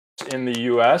in the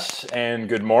US, and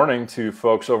good morning to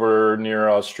folks over near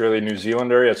Australia, New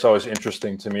Zealand area. It's always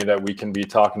interesting to me that we can be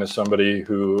talking to somebody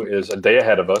who is a day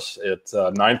ahead of us at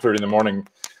 9:30 in the morning,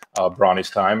 Bronnie's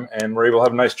time, and we're able to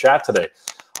have a nice chat today.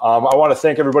 I want to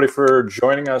thank everybody for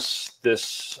joining us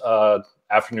this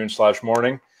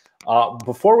afternoon/morning.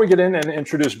 Before we get in and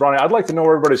introduce Bronnie, I'd like to know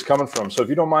where everybody's coming from. So if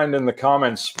you don't mind in the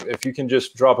comments, if you can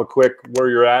just drop a quick where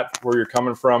you're at, where you're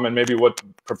coming from, and maybe what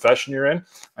profession you're in.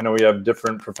 I know we have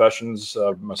different professions,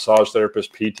 massage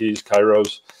therapists, PTs,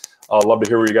 chiros. I'd love to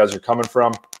hear where you guys are coming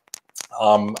from.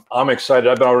 I'm excited.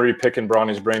 I've been already picking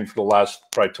Bronnie's brain for the last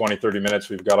probably 20, 30 minutes.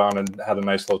 We've got on and had a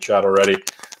nice little chat already.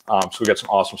 So we got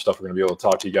some awesome stuff we're going to be able to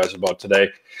talk to you guys about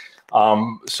today.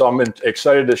 So I'm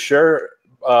excited to share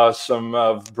some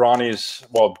of Bronnie's,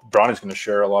 well, Bronnie's going to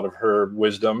share a lot of her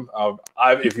wisdom.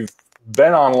 If you've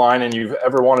been online and you've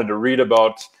ever wanted to read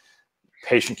about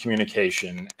patient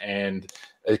communication and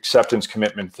acceptance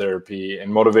commitment therapy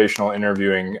and motivational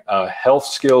interviewing,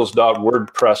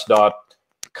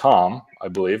 healthskills.wordpress.com, I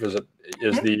believe, is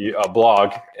the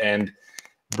blog. And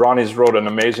Bronnie's wrote an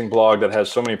amazing blog that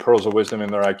has so many pearls of wisdom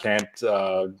in there. I can't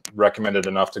recommend it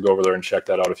enough to go over there and check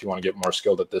that out if you want to get more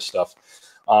skilled at this stuff.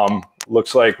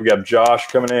 Looks like we got Josh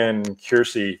coming in,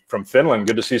 Kirsi from Finland.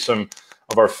 Good to see some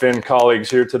of our Finn colleagues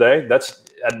here today. That's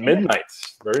at midnight.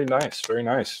 Very nice, very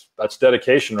nice. That's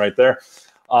dedication right there.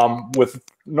 With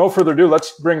no further ado,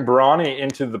 let's bring Bronnie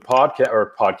into the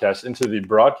into the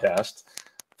broadcast.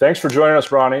 Thanks for joining us,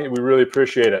 Bronnie. We really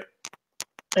appreciate it.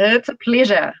 It's a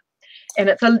pleasure. And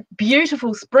it's a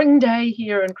beautiful spring day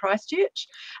here in Christchurch.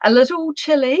 A little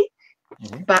chilly,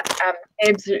 but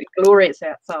absolutely glorious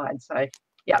outside. So,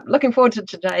 yeah, looking forward to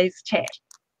today's chat.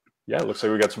 Yeah, it looks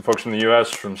like we got some folks from the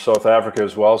US, from South Africa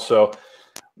as well. So,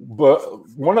 but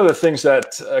one of the things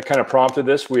that kind of prompted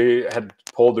this, we had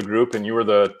polled the group and you were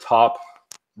the top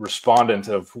respondent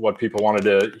of what people wanted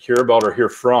to hear about or hear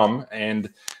from.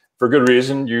 And for good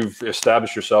reason, you've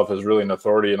established yourself as really an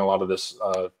authority in a lot of this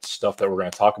stuff that we're going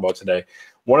to talk about today.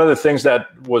 One of the things that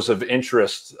was of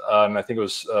interest, and I think it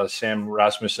was Sam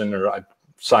Rasmussen or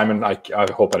Simon, I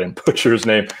hope I didn't butcher his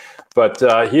name, but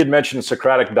he had mentioned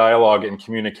Socratic dialogue and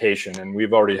communication, and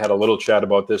we've already had a little chat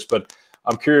about this, but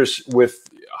I'm curious with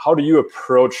how do you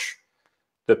approach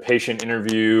the patient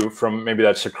interview from maybe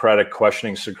that Socratic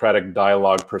questioning, Socratic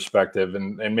dialogue perspective,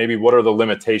 and maybe what are the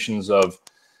limitations of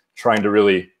trying to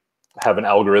really have an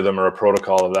algorithm or a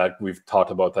protocol of that? We've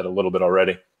talked about that a little bit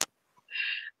already.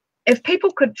 If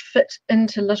people could fit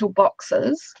into little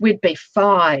boxes, we'd be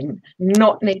fine,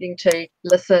 not needing to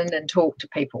listen and talk to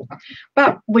people.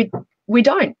 But we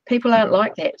don't. People aren't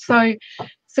like that. So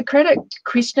Socratic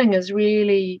questioning is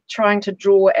really trying to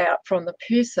draw out from the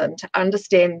person to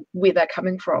understand where they're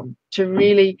coming from, to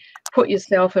really put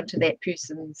yourself into that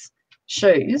person's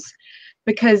shoes.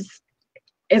 Because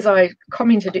as I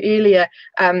commented earlier,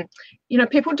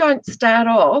 people don't start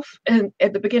off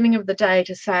at the beginning of the day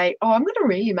to say, oh, I'm going to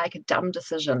really make a dumb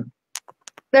decision.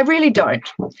 They really don't.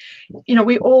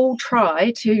 We all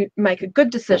try to make a good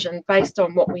decision based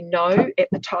on what we know at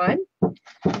the time.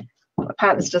 My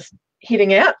partner's just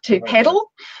heading out to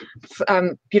paddle.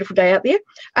 Beautiful day out there.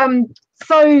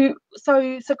 So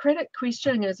Socratic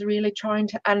questioning is really trying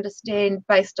to understand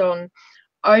based on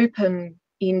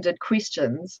open-ended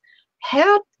questions.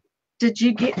 How did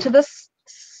you get to this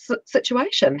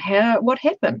situation? What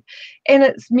happened? And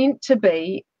it's meant to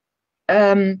be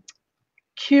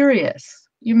curious.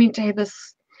 You're meant to have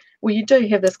this, well, you do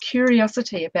have this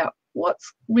curiosity about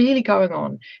what's really going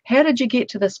on. How did you get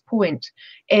to this point?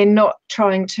 And not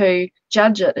trying to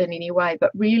judge it in any way, but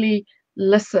really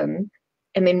listen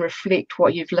and then reflect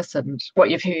what you've listened, what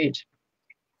you've heard.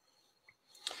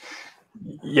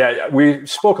 Yeah, we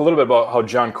spoke a little bit about how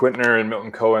John Quintner and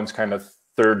Milton Cohen's kind of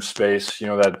third space,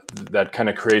 that kind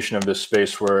of creation of this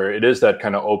space where it is that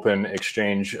kind of open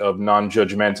exchange of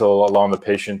non-judgmental, allowing the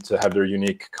patient to have their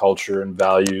unique culture and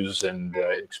values and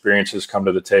experiences come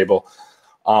to the table.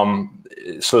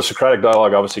 So Socratic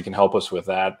dialogue obviously can help us with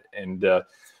that. And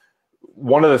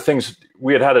one of the things,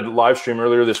 we had a live stream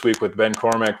earlier this week with Ben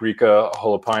Cormack, Rika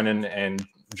Holopainen, and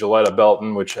Gilletta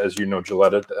Belton, which, as you know,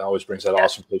 Gilletta always brings that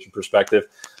awesome patient perspective.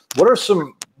 What are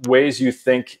some ways you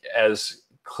think as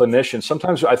clinicians,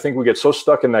 sometimes I think we get so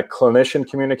stuck in that clinician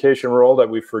communication role that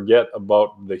we forget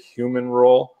about the human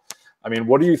role? I mean,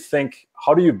 what do you think,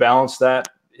 how do you balance that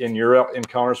in your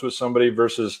encounters with somebody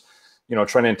versus,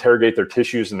 trying to interrogate their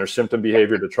tissues and their symptom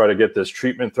behavior to try to get this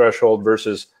treatment threshold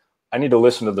versus I need to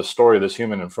listen to the story of this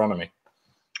human in front of me?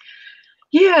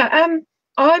 Yeah,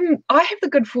 I have the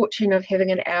good fortune of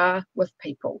having an hour with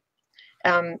people,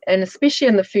 and especially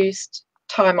in the first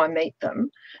time I meet them.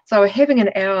 So having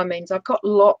an hour means I've got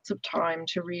lots of time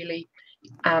to really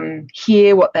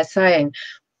hear what they're saying.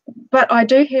 But I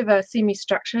do have a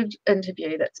semi-structured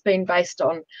interview that's been based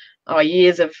on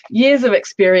years of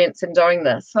experience in doing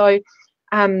this. So,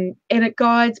 and it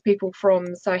guides people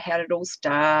from, so how did it all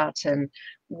start, and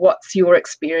what's your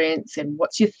experience, and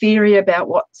what's your theory about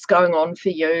what's going on for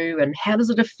you, and how does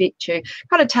it affect you?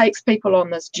 Kind of takes people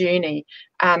on this journey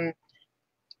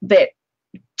that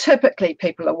typically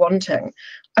people are wanting.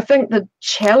 I think the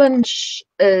challenge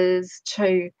is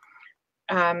to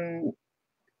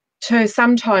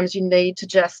sometimes you need to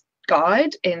just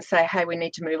guide and say, hey, we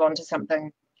need to move on to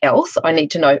something else. I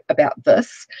need to know about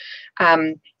this.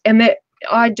 And that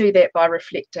I do that by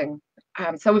reflecting.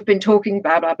 So we've been talking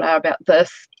blah, blah, blah about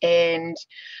this, and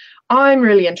I'm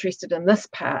really interested in this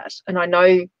part. And I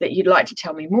know that you'd like to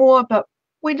tell me more, but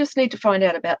we just need to find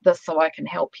out about this so I can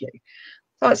help you.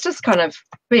 So it's just kind of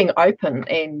being open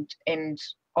and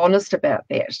honest about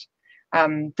that,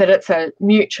 that it's a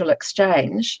mutual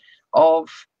exchange of,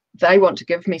 they want to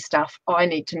give me stuff, I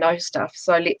need to know stuff,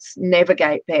 so let's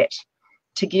navigate that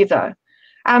together.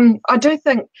 I do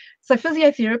think, so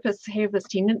physiotherapists have this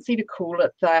tendency to call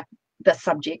it the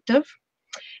subjective.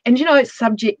 And, you know,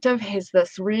 subjective has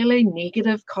this really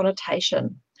negative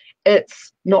connotation.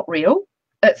 It's not real,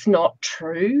 it's not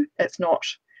true, it's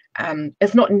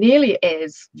not nearly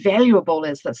as valuable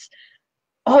as this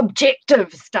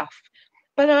objective stuff.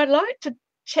 But I'd like to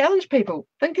challenge people.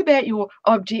 Think about your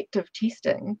objective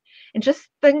testing and just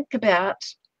think about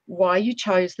why you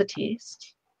chose the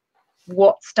test,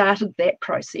 what started that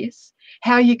process,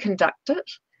 how you conduct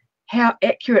it, how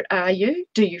accurate are you?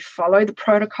 Do you follow the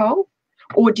protocol,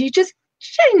 or do you just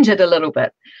change it a little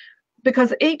bit?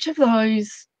 Because each of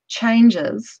those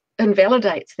changes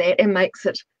invalidates that and makes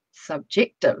it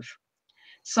subjective.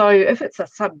 So if it's a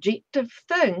subjective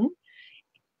thing,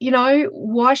 you know,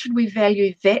 why should we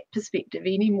value that perspective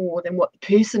any more than what the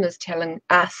person is telling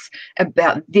us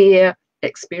about their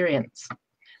experience?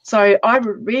 So I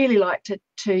would really like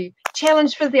to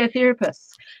challenge physiotherapists.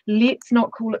 Let's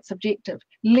not call it subjective.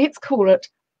 Let's call it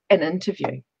an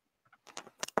interview.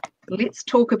 Let's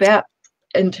talk about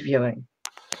interviewing.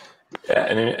 Yeah,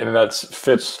 and that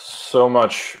fits so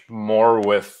much more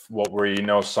with what we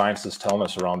know science is telling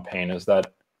us around pain, is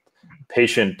that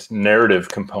patient narrative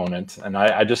component. And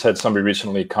I just had somebody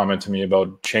recently comment to me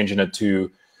about changing it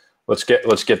to let's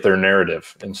get their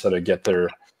narrative instead of get their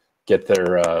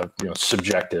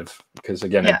subjective, because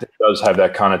again, it does have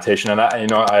that connotation. And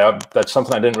that's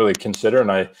something I didn't really consider,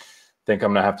 and I think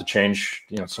I'm gonna have to change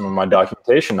some of my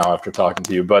documentation now after talking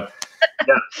to you. But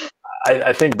yeah,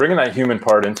 I think bringing that human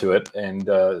part into it, and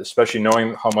especially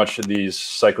knowing how much of these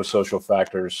psychosocial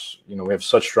factors, we have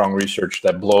such strong research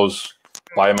that blows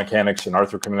biomechanics and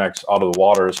arthrokinetics out of the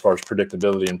water as far as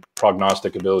predictability and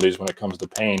prognostic abilities when it comes to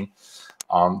pain,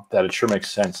 that it sure makes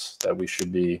sense that we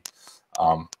should be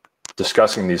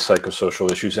discussing these psychosocial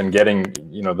issues and getting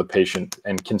the patient,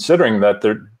 and considering that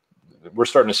we're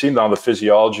starting to see now the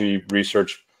physiology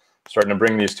research starting to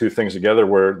bring these two things together,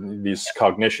 where these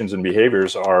cognitions and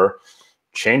behaviors are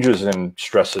changes in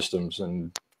stress systems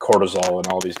and cortisol and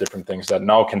all these different things that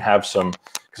now can have some,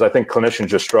 because I think clinicians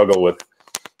just struggle with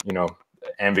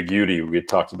ambiguity. We had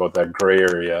talked about that gray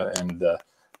area and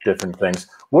different things.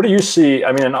 What do you see?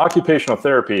 I mean, in occupational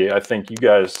therapy, I think you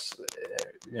guys,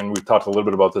 and we've talked a little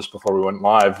bit about this before we went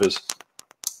live, is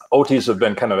OTs have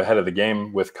been kind of ahead of the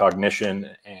game with cognition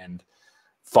and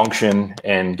function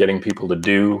and getting people to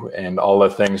do and all the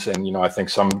things. And, I think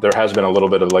there has been a little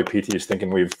bit of, like, PTs thinking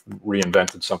we've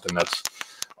reinvented something that's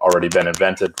already been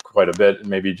invented quite a bit, and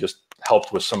maybe just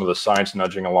helped with some of the science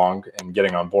nudging along and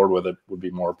getting on board with it would be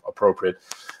more appropriate.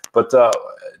 But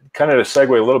kind of to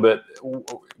segue a little bit,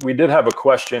 we did have a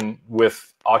question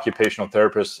with occupational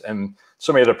therapists, and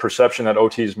somebody had a perception that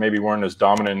OTs maybe weren't as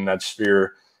dominant in that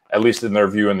sphere, at least in their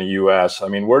view in the US. I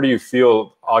mean, where do you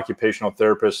feel occupational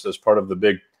therapists, as part of the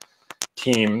big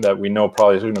team that we know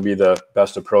probably is going to be the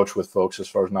best approach with folks as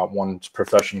far as not one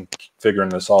profession figuring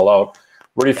this all out,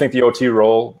 where do you think the OT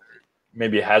role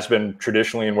maybe has been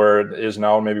traditionally and where it is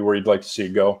now, and maybe where you'd like to see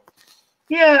it go?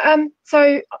 Yeah,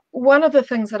 so one of the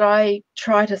things that I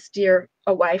try to steer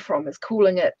away from is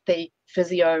calling it the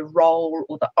physio role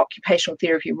or the occupational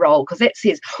therapy role, because that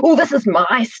says, oh, this is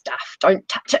my stuff, don't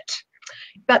touch it.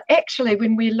 But actually,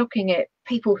 when we're looking at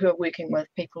people who are working with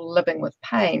people living with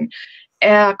pain,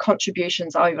 our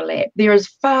contributions overlap. There is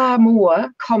far more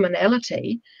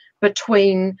commonality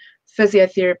between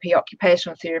physiotherapy,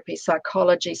 occupational therapy,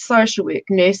 psychology, social work,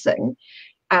 nursing,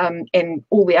 and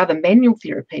all the other manual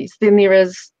therapies than there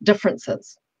is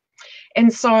differences.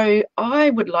 And so I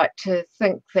would like to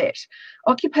think that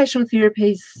occupational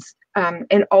therapy is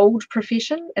an old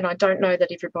profession, and I don't know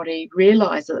that everybody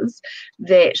realises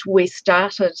that we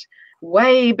started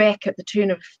way back at the turn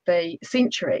of the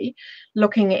century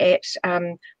looking at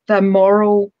the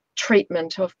moral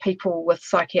treatment of people with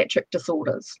psychiatric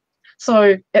disorders.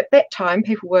 So at that time,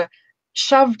 people were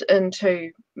shoved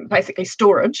into basically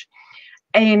storage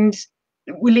and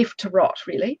were left to rot,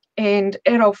 really. And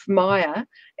Adolf Meyer,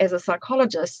 as a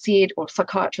psychologist, said, or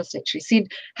psychiatrist actually said,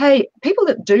 hey, people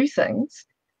that do things,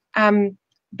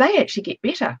 they actually get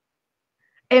better.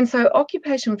 And so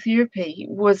occupational therapy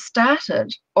was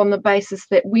started on the basis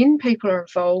that when people are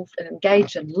involved and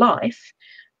engaged in life,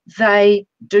 they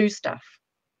do stuff.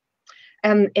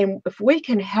 And if we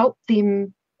can help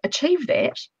them achieve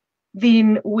that,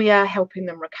 then we are helping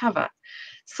them recover.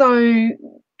 So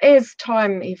as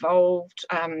time evolved,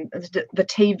 the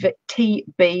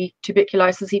TB,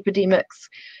 tuberculosis epidemics,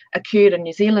 occurred in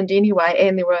New Zealand anyway,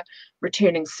 and there were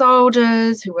returning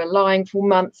soldiers who were lying for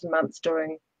months and months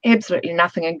doing absolutely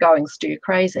nothing and going stir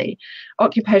crazy.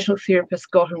 Occupational therapists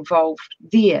got involved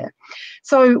there.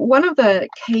 So one of the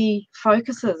key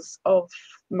focuses of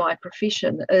my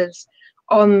profession is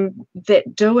on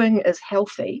that doing is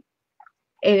healthy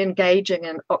and engaging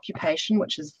in occupation,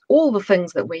 which is all the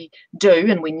things that we do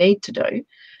and we need to do,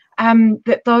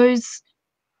 that those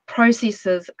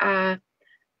processes are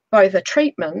both a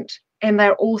treatment and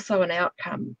they're also an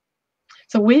outcome.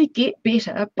 So we get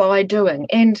better by doing.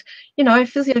 And, you know,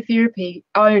 physiotherapy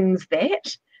owns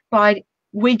that by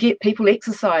we get people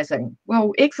exercising.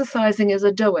 Well, exercising is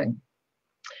a doing.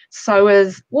 So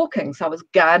is walking, so is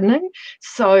gardening,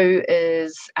 so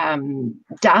is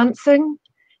dancing.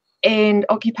 And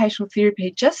occupational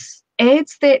therapy just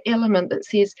adds that element that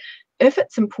says, if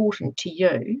it's important to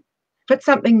you, if it's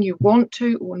something you want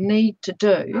to or need to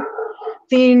do,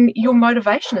 then your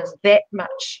motivation is that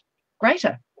much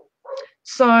greater.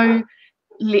 So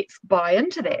let's buy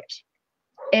into that.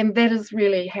 And that is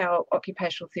really how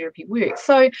occupational therapy works.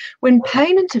 So when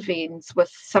pain intervenes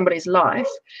with somebody's life,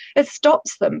 it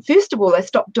stops them. First of all, they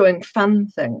stop doing fun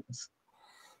things.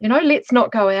 You know, let's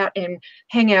not go out and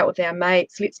hang out with our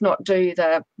mates. Let's not do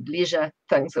the leisure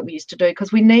things that we used to do,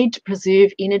 because we need to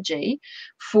preserve energy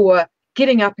for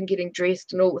getting up and getting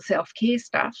dressed and all the self-care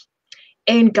stuff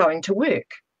and going to work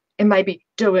and maybe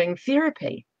doing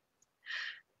therapy.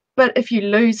 But if you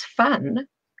lose fun,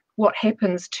 what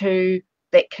happens to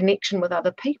that connection with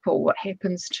other people? What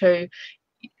happens to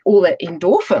all that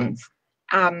endorphins?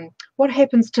 What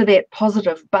happens to that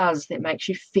positive buzz that makes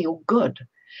you feel good?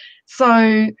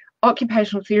 So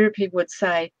occupational therapy would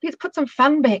say, let's put some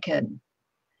fun back in.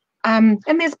 And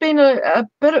there's been a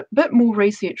bit more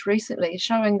research recently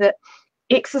showing that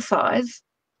exercise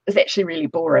is actually really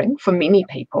boring for many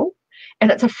people.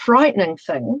 And it's a frightening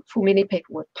thing for many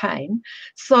people with pain.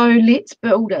 So let's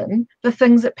build in the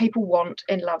things that people want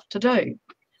and love to do.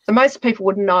 So most people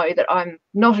would know that I'm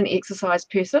not an exercise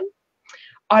person.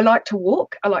 I like to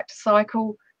walk, I like to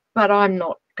cycle, but I'm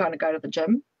not going to go to the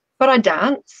gym. But I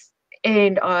dance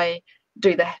and I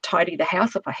tidy the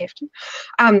house if I have to.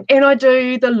 And I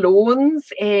do the lawns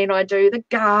and I do the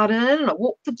garden and I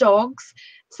walk the dogs.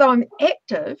 So I'm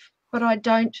active, but I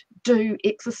don't do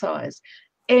exercise.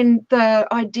 And the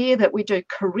idea that we do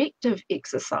corrective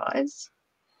exercise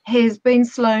has been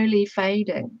slowly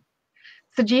fading,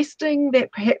 suggesting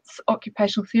that perhaps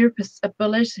occupational therapists'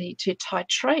 ability to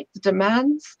titrate the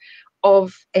demands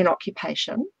of an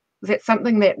occupation, that's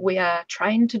something that we are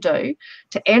trained to do,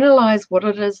 to analyse what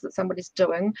it is that somebody's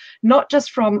doing, not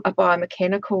just from a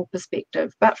biomechanical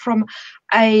perspective, but from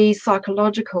a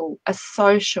psychological, a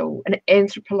social, an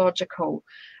anthropological,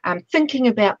 thinking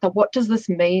about what does this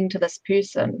mean to this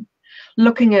person,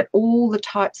 looking at all the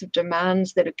types of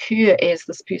demands that occur as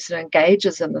this person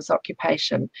engages in this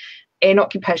occupation. And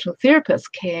occupational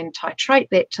therapists can titrate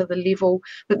that to the level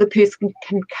that the person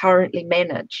can currently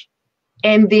manage.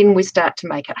 And then we start to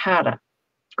make it harder,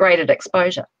 graded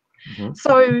exposure. Mm-hmm.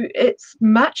 So it's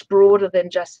much broader than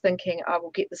just thinking, I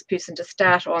will get this person to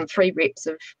start on 3 reps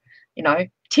of,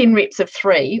 10 reps of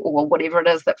 3 or whatever it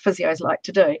is that physios like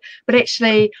to do. But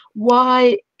actually,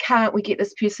 why can't we get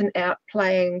this person out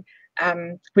playing?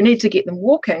 We need to get them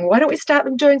walking. Why don't we start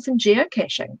them doing some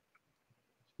geocaching?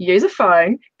 Use a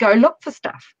phone, go look for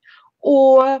stuff,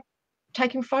 or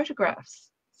taking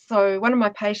photographs. So one of my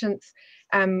patients,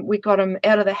 we got him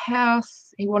out of the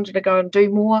house. He wanted to go and do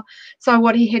more. So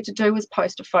what he had to do was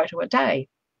post a photo a day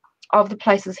of the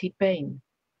places he'd been,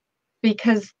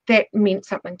 because that meant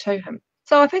something to him.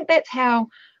 So I think that's how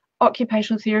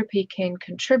occupational therapy can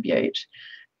contribute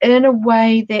in a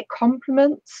way that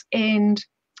complements and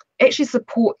actually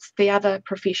supports the other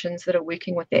professions that are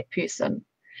working with that person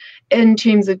in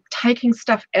terms of taking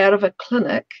stuff out of a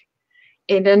clinic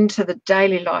and into the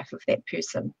daily life of that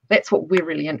person. That's what we're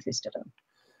really interested in.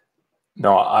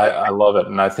 No, I love it.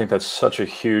 And I think that's such a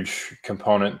huge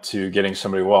component to getting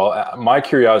somebody well. My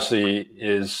curiosity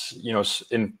is,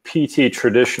 in PT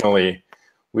traditionally,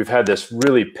 we've had this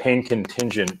really pain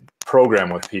contingent program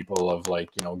with people of like,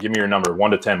 give me your number,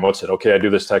 1 to 10, what's it? Okay, I do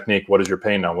this technique. What is your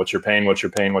pain now? What's your pain? What's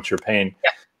your pain? What's your pain?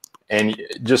 Yeah. And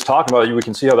just talking about it, we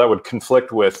can see how that would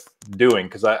conflict with doing,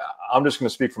 because I'm just going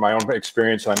to speak from my own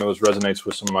experience. I know this resonates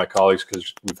with some of my colleagues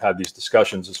because we've had these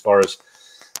discussions as far as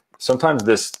sometimes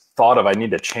this thought of I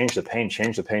need to change the pain,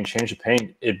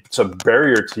 it's a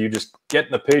barrier to you just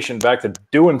getting the patient back to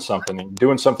doing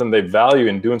something they value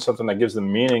and doing something that gives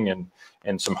them meaning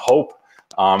and some hope.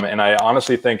 And I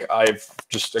honestly think I've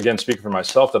just, again, speaking for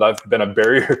myself, that I've been a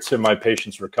barrier to my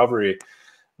patient's recovery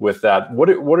with that. What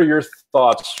are your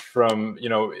thoughts from,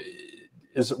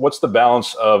 what's the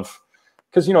balance of,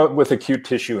 because, with acute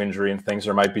tissue injury and things,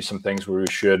 there might be some things where we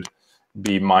should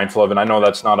be mindful of. And I know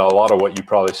that's not a lot of what you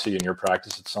probably see in your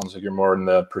practice. It sounds like you're more in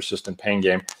the persistent pain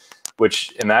game,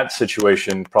 which in that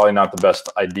situation, probably not the best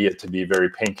idea to be very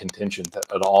pain contingent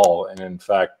at all. And in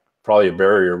fact, probably a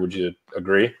barrier. Would you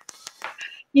agree?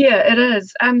 Yeah, it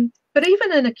is. But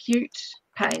even in acute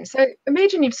pain, so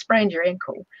imagine you've sprained your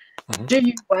ankle. Mm-hmm. Do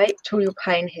you wait till your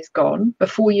pain has gone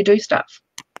before you do stuff?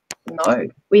 No,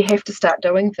 we have to start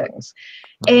doing things.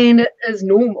 Mm-hmm. And it is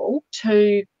normal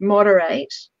to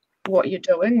moderate what you're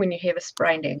doing when you have a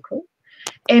sprained ankle,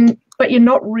 but you're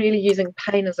not really using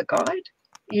pain as a guide.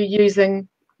 You're using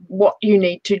what you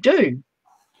need to do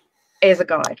as a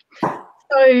guide.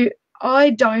 So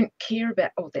I don't care about,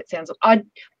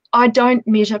 I don't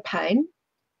measure pain.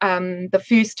 The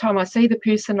first time I see the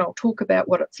person, I'll talk about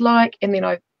what it's like, and then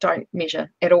I don't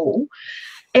measure at all.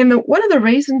 And one of the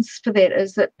reasons for that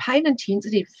is that pain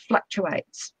intensity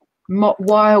fluctuates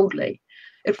wildly.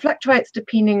 It fluctuates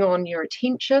depending on your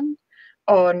attention,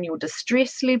 on your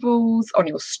distress levels, on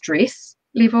your stress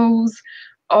levels,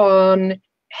 on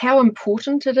how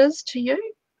important it is to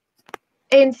you.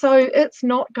 And so it's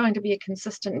not going to be a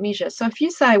consistent measure. So if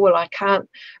you say, well, I can't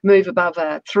move above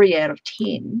a 3 out of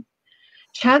 10,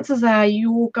 chances are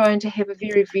you're going to have a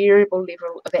very variable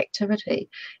level of activity.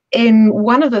 And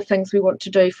one of the things we want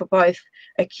to do for both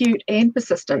acute and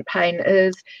persistent pain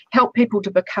is help people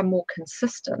to become more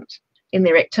consistent in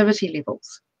their activity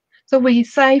levels. So we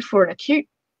say for an acute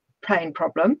pain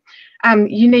problem,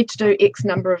 you need to do X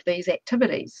number of these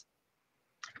activities,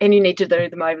 and you need to do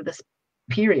them over this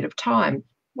period of time.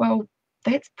 Well,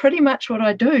 that's pretty much what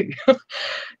I do.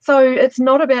 So it's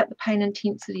not about the pain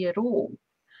intensity at all.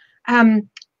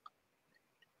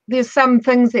 There's some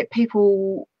things that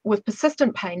people with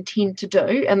persistent pain tend to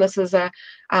do, and this is an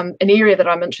area that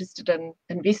I'm interested in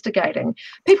investigating.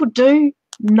 People do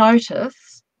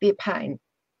notice their pain.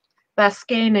 They're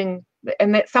scanning,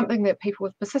 and that's something that people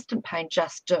with persistent pain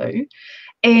just do.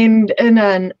 And in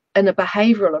a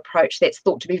behavioural approach, that's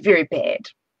thought to be very bad.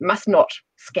 Must not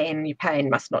scan your pain,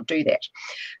 must not do that.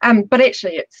 But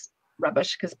actually it's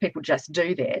rubbish because people just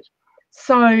do that.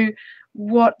 So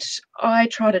what I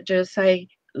try to do is say,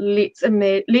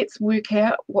 let's work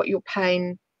out what your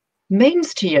pain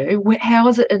means to you. How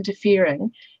is it interfering?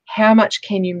 How much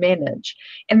can you manage?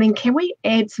 And then can we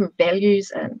add some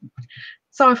values in?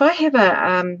 So if I have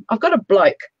I've got a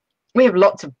bloke, we have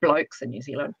lots of blokes in New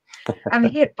Zealand,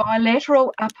 he had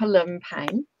bilateral upper limb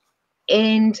pain,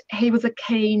 and he was a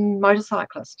keen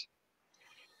motorcyclist.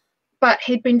 But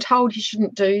he'd been told he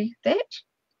shouldn't do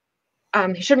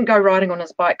that. He shouldn't go riding on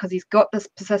his bike because he's got this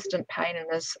persistent pain in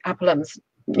his upper limbs,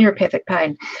 neuropathic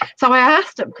pain. So I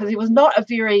asked him, because he was not a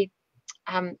very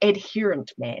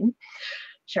adherent man,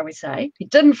 shall we say. He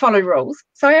didn't follow rules.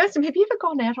 So I asked him, have you ever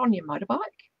gone out on your motorbike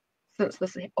since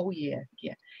this? Oh, yeah.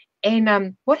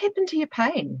 And what happened to your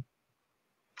pain?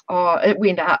 Oh, it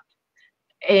went up.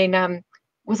 And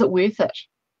was it worth it?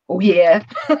 Oh, yeah.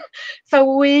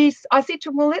 So I said to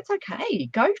him, well, that's okay.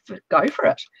 Go for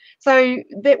it. So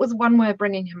that was one way of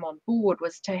bringing him on board,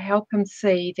 was to help him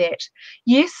see that,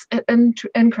 yes, it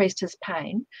increased his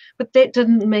pain, but that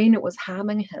didn't mean it was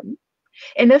harming him.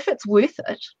 And if it's worth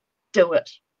it, do it.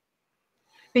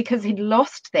 Because he'd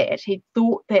lost that. He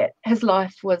thought that his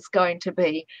life was going to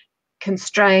be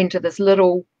constrained to this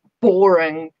little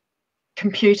boring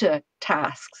computer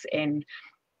tasks, and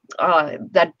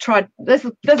they'd tried, this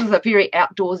is a very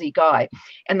outdoorsy guy,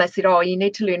 and they said, oh, you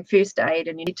need to learn first aid,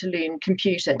 and you need to learn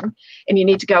computing, and you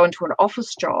need to go into an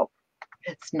office job.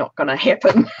 It's not going to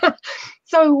happen.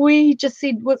 So we just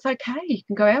said, well, it's okay, you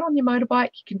can go out on your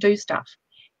motorbike, you can do stuff.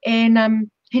 And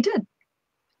he did.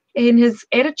 and his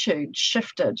attitude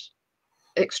shifted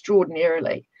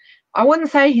extraordinarily. I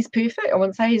wouldn't say he's perfect. I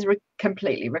wouldn't say he's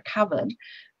completely recovered,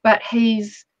 but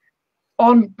he's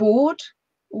on board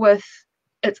with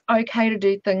it's okay to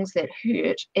do things that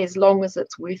hurt as long as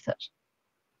it's worth it.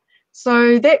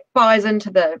 So that buys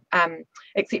into the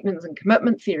acceptance and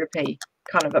commitment therapy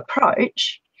kind of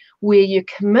approach, where you're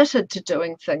committed to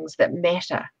doing things that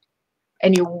matter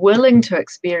and you're willing to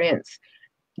experience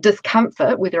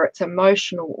discomfort, whether it's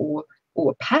emotional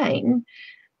or pain,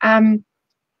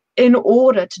 in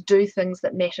order to do things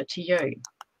that matter to you.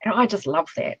 And I just love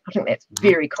that. I think that's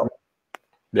very common.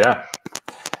 Yeah.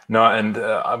 No, and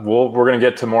we're going to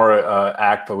get to more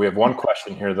ACT, but we have one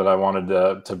question here that I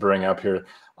wanted to bring up here.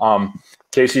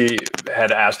 Casey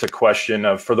had asked a question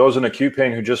of, for those in acute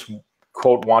pain who just,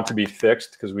 quote, want to be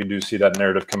fixed, because we do see that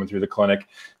narrative coming through the clinic,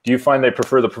 do you find they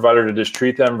prefer the provider to just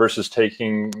treat them versus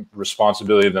taking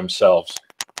responsibility themselves?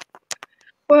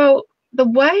 Well, the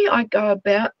way I go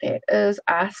about that is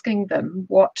asking them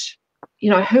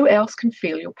who else can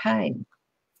feel your pain?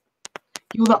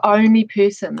 You're the only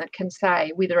person that can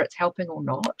say whether it's helping or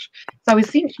not. So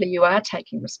essentially you are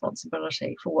taking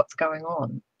responsibility for what's going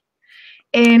on.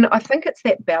 And I think it's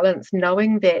that balance,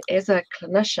 knowing that as a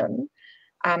clinician,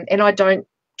 and I don't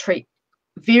treat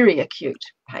very acute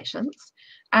patients,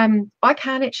 I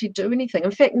can't actually do anything.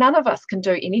 In fact, none of us can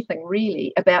do anything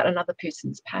really about another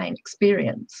person's pain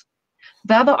experience.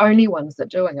 They're the only ones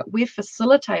that are doing it. We're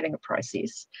facilitating a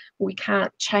process. We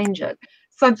can't change it.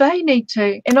 So they need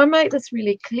to, and I make this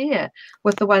really clear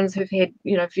with the ones who've had,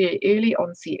 very early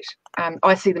onset.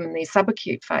 I see them in their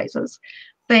subacute phases,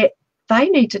 that they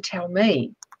need to tell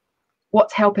me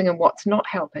what's helping and what's not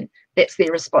helping. That's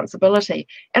their responsibility.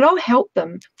 And I'll help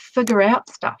them figure out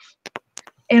stuff.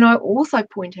 And I also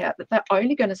point out that they're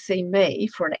only going to see me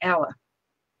for an hour.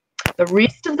 The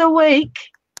rest of the week,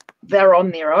 they're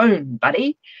on their own,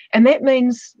 buddy. And that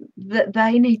means that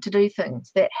they need to do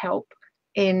things that help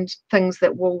and things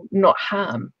that will not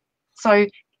harm. So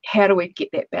how do we get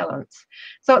that balance?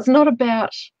 So it's not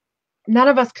about, none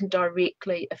of us can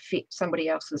directly affect somebody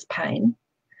else's pain.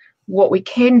 What we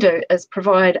can do is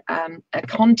provide a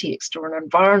context or an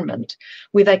environment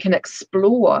where they can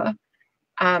explore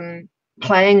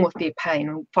playing with their pain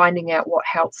and finding out what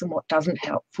helps and what doesn't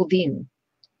help for them.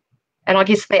 And I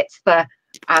guess that's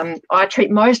I treat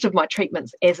most of my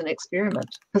treatments as an experiment,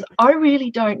 because I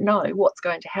really don't know what's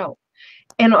going to help.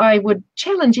 And I would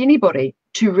challenge anybody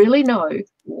to really know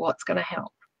what's going to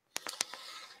help.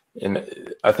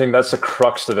 And I think that's the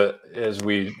crux of it as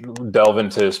we delve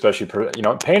into, especially,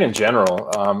 pain in general.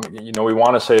 We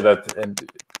want to say that, and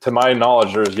to my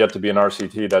knowledge, there is yet to be an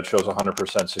RCT that shows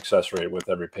 100% success rate with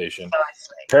every patient.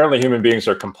 Apparently, human beings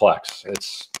are complex.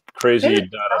 It's crazy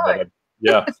data.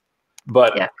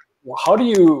 But yeah. How do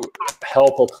you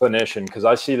help a clinician? Because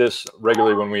I see this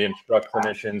regularly when we instruct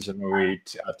clinicians and when we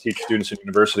teach students in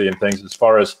university and things, as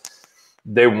far as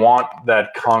they want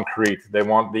that concrete, they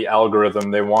want the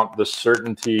algorithm, they want the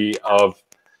certainty of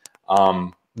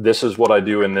this is what I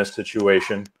do in this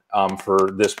situation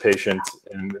for this patient,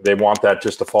 and they want that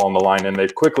just to fall in the line. And they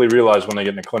quickly realize when they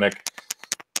get in the clinic,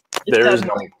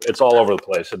 it's all over the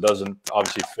place. It doesn't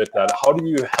obviously fit that. How do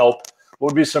you help?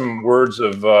 What would be some words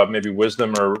of maybe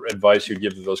wisdom or advice you'd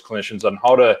give to those clinicians on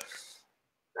how to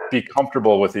be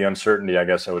comfortable with the uncertainty, I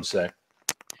guess I would say?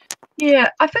 Yeah,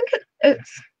 I think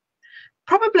it's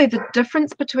probably the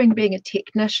difference between being a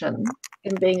technician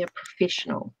and being a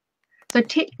professional. So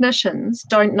technicians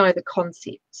don't know the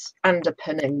concepts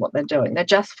underpinning what they're doing. They're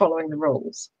just following the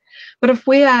rules. But if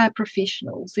we are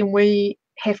professionals, then we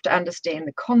have to understand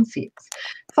the concepts.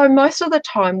 So most of the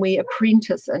time we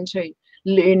apprentice into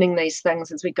learning these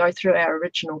things as we go through our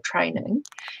original training,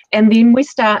 and then we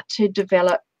start to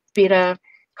develop better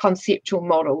conceptual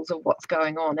models of what's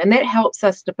going on, and that helps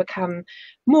us to become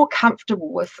more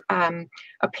comfortable with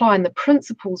applying the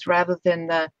principles rather than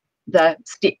the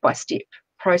step-by-step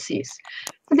process.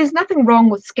 So there's nothing wrong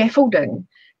with scaffolding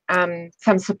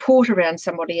some support around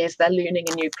somebody as they're learning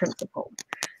a new principle.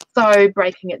 So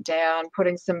breaking it down,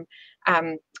 putting some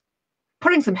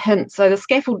hints. So the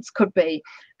scaffolds could be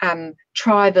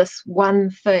try this one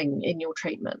thing in your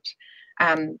treatment.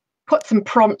 Put some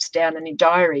prompts down in your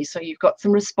diary so you've got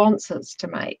some responses to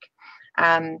make.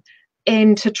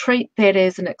 And to treat that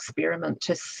as an experiment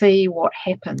to see what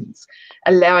happens,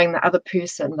 allowing the other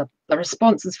person, the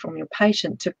responses from your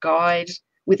patient to guide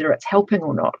whether it's helping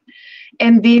or not.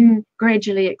 And then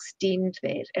gradually extend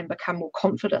that and become more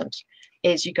confident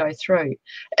as you go through.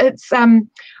 It's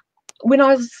when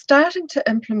I was starting to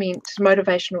implement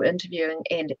motivational interviewing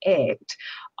and ACT,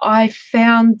 I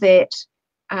found that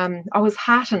I was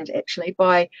heartened actually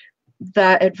by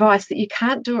the advice that you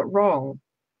can't do it wrong.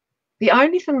 The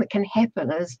only thing that can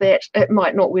happen is that it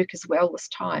might not work as well this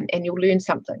time and you'll learn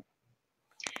something.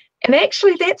 And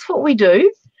actually, that's what we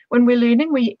do. When we're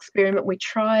learning, we experiment, we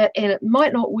try it, and it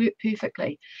might not work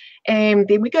perfectly. And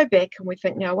then we go back and we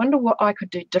think, now, I wonder what I could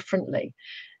do differently.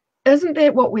 Isn't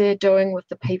that what we're doing with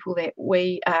the people that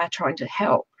we are trying to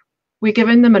help? We're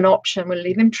giving them an option, we're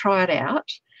letting them try it out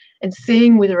and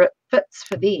seeing whether it fits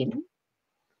for them.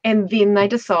 And then they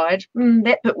decide,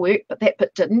 that bit worked, but that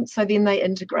bit didn't. So then they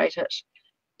integrate it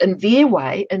in their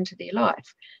way into their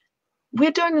life.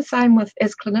 We're doing the same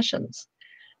as clinicians.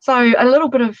 So a little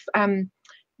bit of,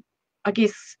 I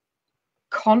guess,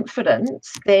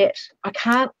 confidence that I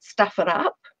can't stuff it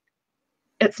up.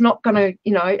 It's not going to,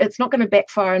 it's not going to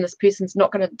backfire and this person's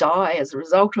not going to die as a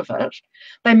result of it.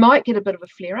 They might get a bit of a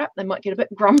flare up. They might get a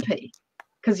bit grumpy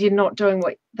because you're not doing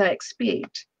what they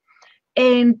expect.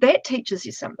 And that teaches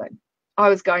you something. I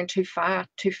was going too far,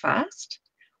 too fast,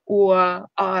 or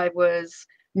I was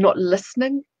not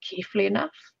listening carefully enough.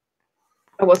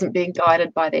 I wasn't being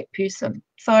guided by that person.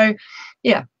 So,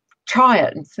 yeah, try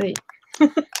it and see.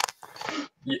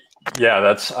 Yeah,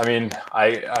 that's, I mean,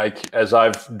 I as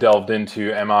I've delved into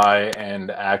MI and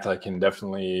ACT, I can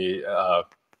definitely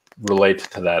relate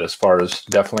to that as far as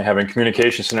definitely having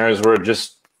communication scenarios where it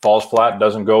just falls flat,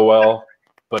 doesn't go well.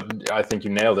 But I think you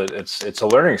nailed it. It's a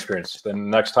learning experience. Then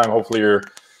next time, hopefully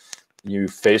you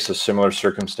face a similar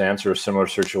circumstance or a similar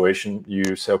situation,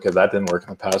 you say, okay, that didn't work in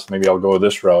the past. Maybe I'll go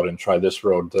this route and try this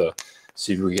road to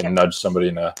see if we can nudge somebody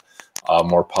in a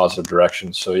more positive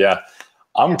direction. So yeah,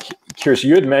 I'm curious.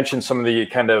 You had mentioned some of the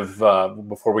kind of,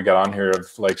 before we got on here, of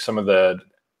like some of the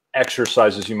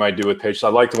exercises you might do with patients. I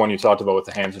like the one you talked about with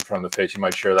the hands in front of the face. You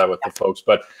might share that with the folks,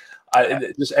 but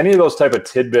just any of those type of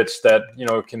tidbits that,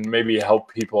 can maybe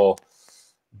help people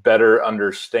better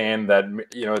understand that,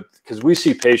 because we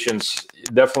see patients,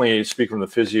 definitely speak from the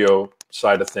physio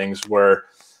side of things, where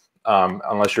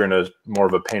unless you're in a more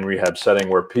of a pain rehab setting,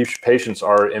 where patients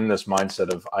are in this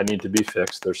mindset of, I need to be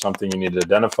fixed. There's something you need to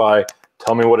identify,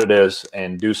 tell me what it is,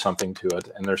 and do something to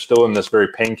it. And they're still in this very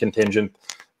pain contingent.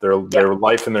 Their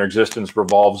life and their existence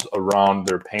revolves around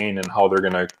their pain and how they're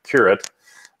going to cure it.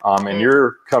 And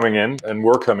you're coming in, and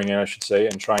we're coming in, I should say,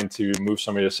 and trying to move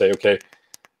somebody to say, okay,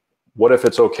 what if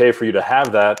it's okay for you to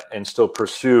have that and still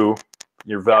pursue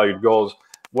your valued goals?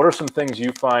 What are some things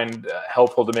you find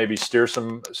helpful to maybe steer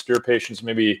patients,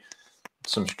 maybe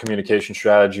some communication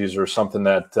strategies or something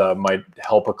that might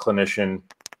help a clinician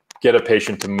get a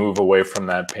patient to move away from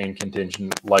that pain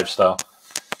contingent lifestyle?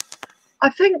 I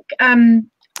think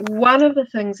one of the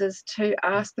things is to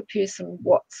ask the person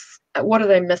what are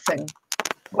they missing?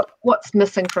 What's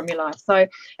missing from your life? So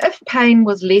if pain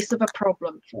was less of a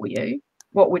problem for you,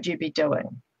 what would you be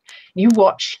doing? You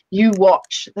watch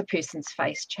the person's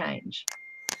face change.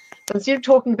 So instead of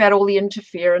talking about all the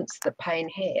interference that pain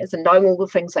has and knowing all the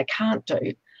things they can't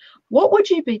do, what would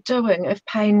you be doing if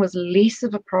pain was less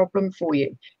of a problem for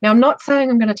you? Now, I'm not saying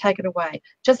I'm going to take it away,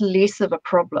 just less of a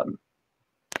problem.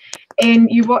 And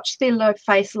you watch their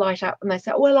face light up and they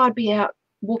say, well, I'd be out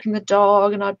walking the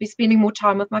dog and I'd be spending more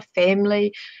time with my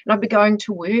family and I'd be going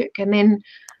to work. And then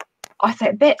I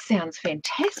thought, that sounds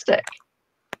fantastic.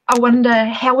 I wonder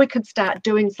how we could start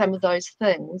doing some of those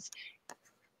things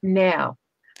now,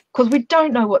 because we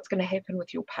don't know what's going to happen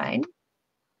with your pain.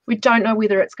 We don't know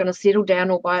whether it's going to settle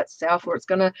down all by itself or it's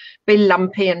going to be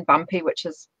lumpy and bumpy, which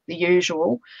is the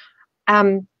usual.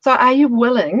 So are you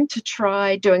willing to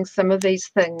try doing some of these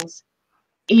things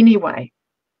anyway?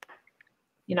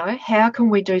 How can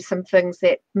we do some things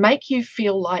that make you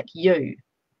feel like you?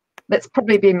 That's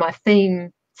probably been my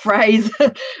theme phrase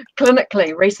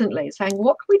clinically recently, saying,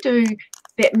 what can we do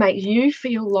that makes you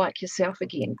feel like yourself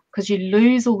again? Because you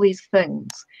lose all these things.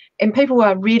 And people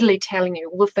are readily telling you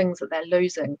all the things that they're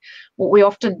losing. What we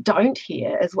often don't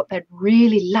hear is what they'd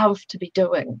really love to be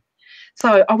doing.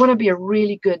 So I want to be a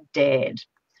really good dad.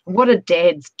 What do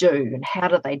dads do and how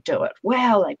do they do it?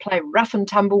 Well, they play rough and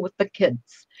tumble with the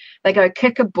kids. They go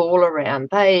kick a ball around.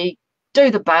 They do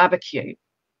the barbecue.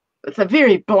 It's a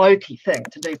very blokey thing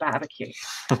to do barbecue.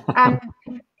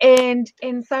 And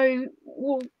so,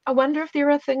 well, I wonder if there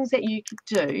are things that you could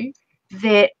do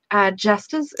that are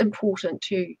just as important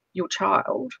to your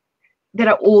child that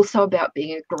are also about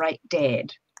being a great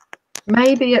dad.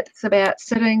 Maybe it's about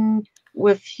sitting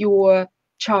with your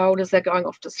child as they're going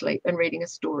off to sleep and reading a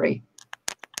story.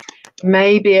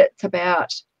 Maybe it's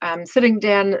about sitting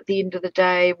down at the end of the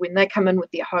day when they come in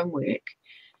with their homework,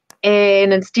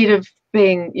 and instead of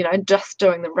being, just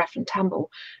doing the rough and tumble,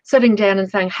 sitting down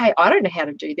and saying, hey, I don't know how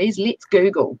to do these. Let's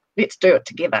Google. Let's do it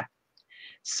together.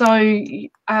 So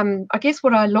I guess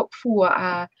what I look for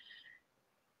are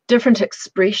different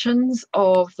expressions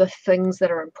of the things that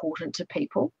are important to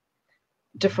people,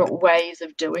 different ways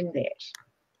of doing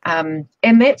that.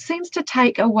 And that seems to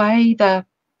take away the,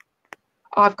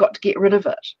 I've got to get rid of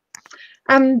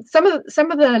it. Some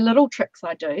of the little tricks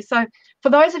I do. So for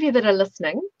those of you that are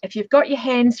listening, if you've got your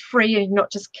hands free and you're not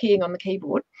just keying on the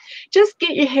keyboard, just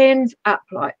get your hands up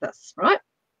like this, right?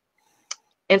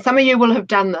 And some of you will have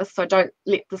done this, so don't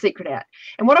let the secret out.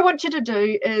 And what I want you to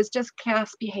do is just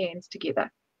clasp your hands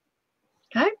together.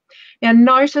 Okay? Now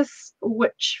notice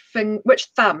which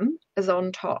thumb is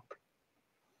on top.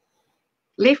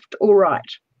 Left or right?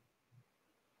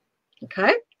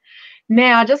 Okay?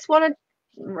 Now I just want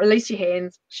to release your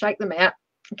hands, shake them out.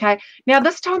 Okay? Now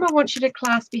this time I want you to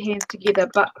clasp your hands together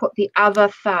but put the other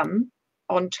thumb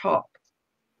on top,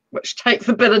 which takes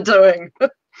a bit of doing.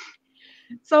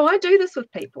 So I do this with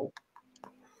people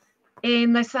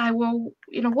and they say, well,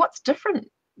 you know, what's different?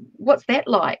 What's that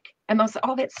like? And they'll say,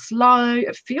 oh, that's slow.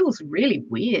 It feels really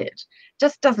weird.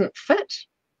 Just doesn't fit.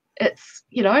 It's,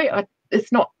 you know,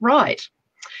 it's not right.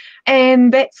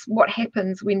 And that's what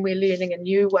happens when we're learning a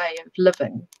new way of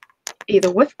living,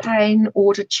 either with pain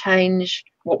or to change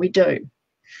what we do.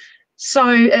 So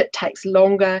it takes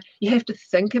longer. You have to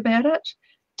think about it.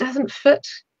 Doesn't fit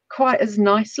quite as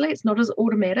nicely. It's not as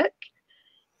automatic.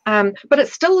 But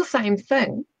it's still the same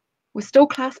thing. We're still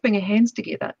clasping our hands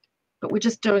together, but we're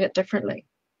just doing it differently.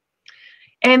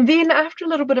 And then after a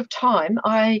little bit of time,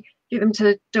 I get them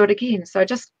to do it again. So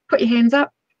just put your hands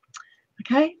up,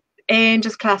 okay, and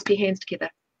just clasp your hands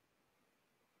together.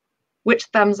 Which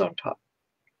thumb's on top?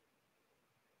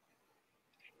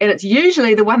 And it's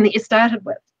usually the one that you started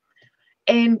with.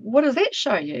 And what does that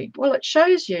show you? Well, it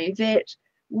shows you that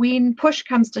when push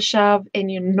comes to shove and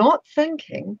you're not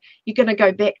thinking, you're going to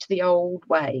go back to the old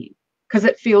way because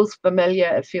it feels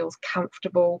familiar, it feels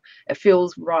comfortable, it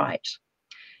feels right.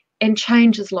 And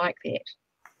change is like that.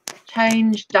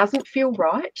 Change doesn't feel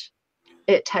right.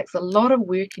 It takes a lot of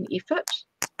work and effort,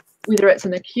 whether it's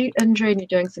an acute injury and you're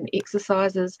doing some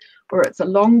exercises or it's a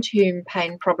long-term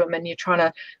pain problem and you're trying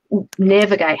to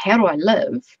navigate, how do I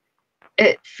live?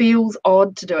 It feels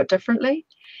odd to do it differently.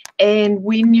 And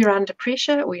when you're under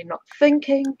pressure or you're not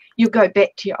thinking, you go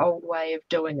back to your old way of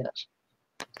doing it.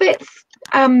 That's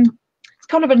it's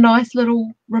kind of a nice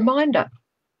little reminder.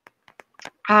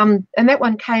 And that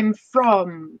one came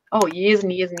from, years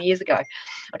and years and years ago.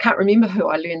 I can't remember who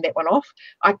I learned that one off.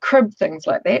 I cribbed things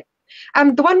like that.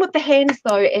 The one with the hands,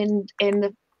 though, and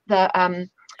the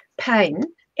pain,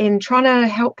 and trying to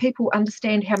help people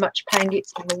understand how much pain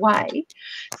gets in the way.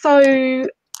 So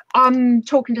I'm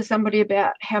talking to somebody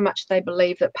about how much they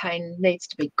believe that pain needs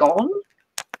to be gone,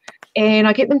 and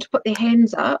I get them to put their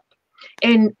hands up,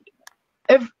 and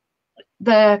if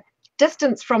the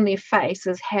distance from their face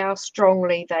is how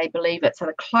strongly they believe it. So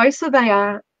the closer they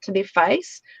are to their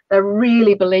face, they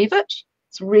really believe it.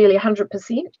 It's really 100%.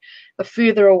 The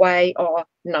further away, oh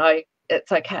no,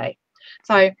 it's okay.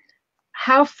 So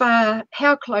how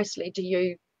closely do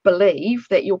you believe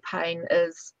that your pain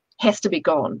has to be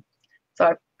gone?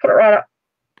 So put it right up.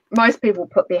 Most people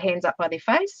put their hands up by their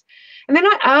face. And then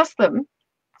I ask them,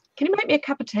 can you make me a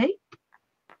cup of tea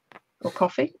or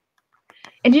coffee?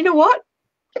 And you know what?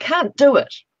 I can't do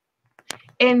it.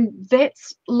 And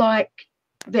that's like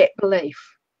that belief.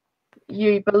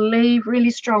 You believe really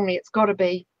strongly it's got to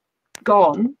be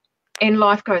gone and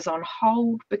life goes on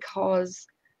hold because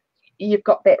you've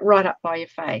got that right up by your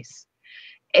face.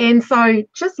 And so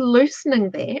just loosening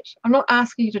that, I'm not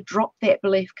asking you to drop that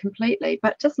belief completely,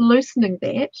 but just loosening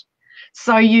that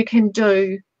so you can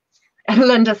do, and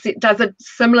Linda does a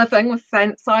similar thing with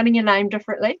signing your name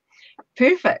differently.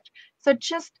 Perfect. So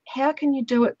just how can you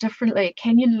do it differently?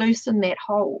 Can you loosen that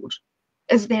hold?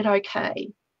 Is that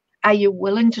okay? Are you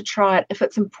willing to try it if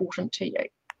it's important to you?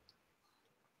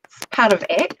 It's part of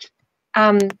ACT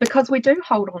because we do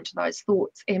hold on to those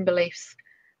thoughts and beliefs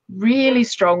really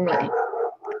strongly.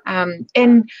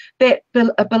 And that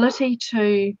ability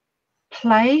to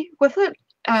play with it,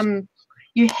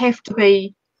 you have to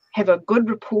have a good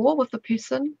rapport with the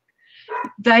person.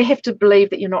 They have to believe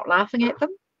that you're not laughing at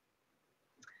them.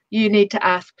 You need to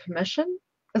ask permission.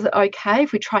 Is it okay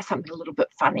if we try something a little bit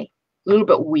funny, a little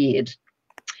bit weird?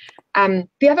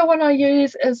 The other one I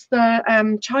use is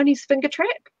the Chinese finger trap.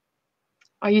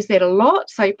 I use that a lot.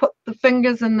 So you put the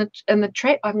fingers in the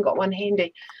trap. I haven't got one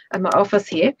handy in my office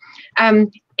here.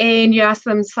 And you ask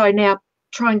them, so now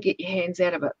try and get your hands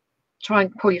out of it. Try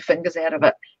and pull your fingers out of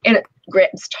it. And it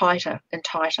grabs tighter and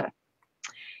tighter.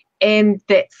 And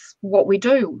that's what we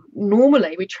do.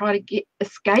 Normally, we try to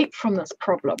escape from this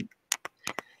problem.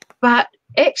 But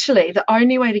actually, the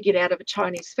only way to get out of a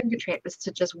Chinese finger trap is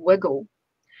to just wiggle.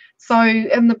 So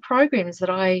in the programs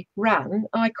that I run,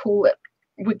 I call it,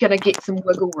 we're going to get some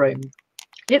wiggle room.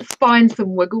 Let's find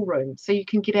some wiggle room so you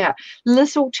can get out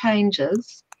little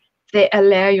changes that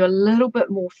allow you a little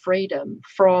bit more freedom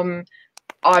from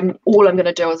all I'm going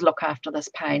to do is look after this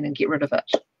pain and get rid of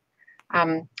it.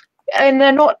 And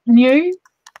they're not new.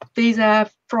 These are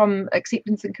from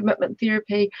acceptance and commitment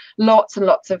therapy, lots and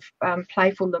lots of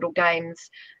playful little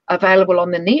games available on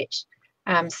the net.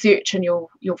 Search and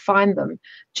you'll find them.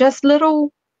 Just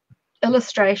little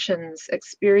illustrations,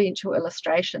 experiential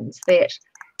illustrations that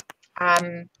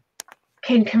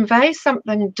can convey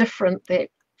something different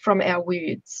from our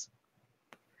words.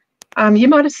 You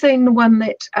might have seen the one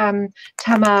that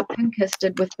Tamar Pincus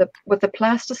did with the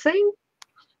plasticine.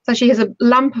 So she has a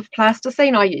lump of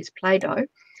plasticine. I use Play-Doh.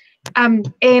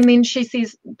 And then she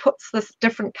puts this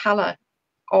different colour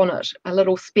on it, a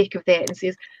little speck of that, and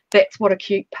says, that's what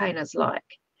acute pain is like.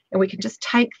 And we can just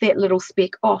take that little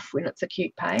speck off when it's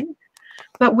acute pain.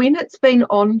 But when it's been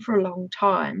on for a long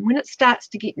time, when it starts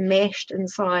to get mashed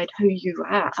inside who you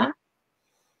are,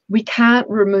 we can't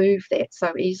remove that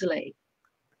so easily.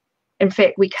 In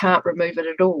fact, we can't remove it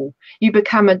at all. You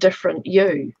become a different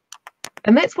you.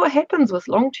 And that's what happens with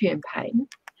long-term pain.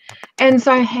 And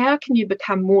so how can you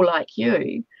become more like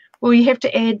you? Well, you have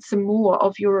to add some more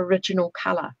of your original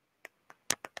colour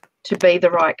to be the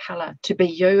right colour, to be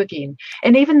you again.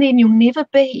 And even then, you'll never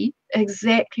be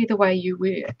exactly the way you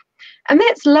were. And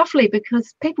that's lovely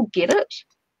because people get it.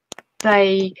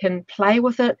 They can play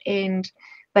with it and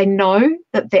they know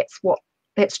that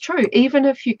that's true. Even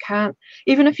if you got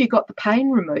the pain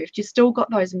removed, you still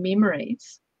got those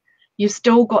memories. You've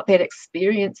still got that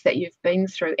experience that you've been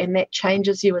through, and that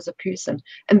changes you as a person.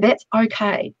 And that's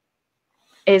okay,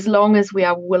 as long as we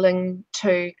are willing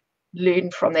to learn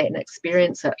from that and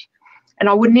experience it. And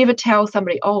I would never tell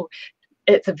somebody, oh,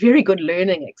 it's a very good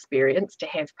learning experience to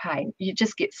have pain. You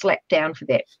just get slapped down for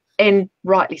that, and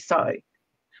rightly so.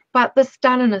 But this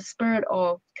done in a spirit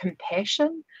of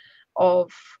compassion,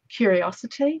 of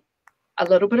curiosity, a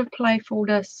little bit of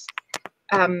playfulness,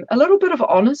 a little bit of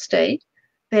honesty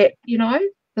that,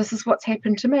 this is what's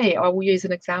happened to me. I will use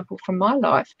an example from my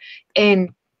life, and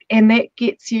that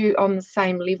gets you on the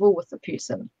same level with the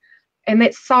person. And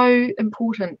that's so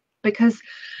important, because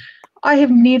I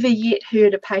have never yet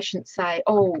heard a patient say,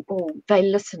 oh, they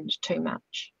listened too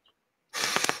much.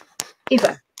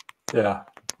 Ever. Yeah.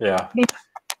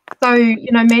 So,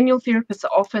 manual therapists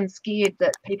are often scared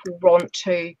that people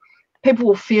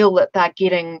will feel that they're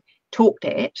getting talked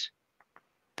at.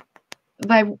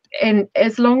 And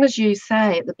as long as you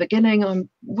say at the beginning, I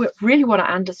really want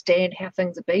to understand how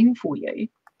things have been for you,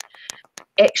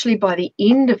 actually by the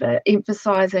end of it,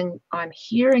 emphasizing I'm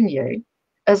hearing you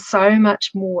is so much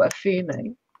more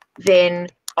affirming than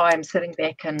I'm sitting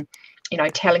back and,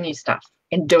 telling you stuff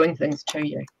and doing things to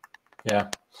you. Yeah.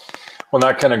 Well,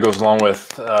 that kind of goes along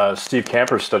with Steve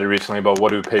Camper's study recently about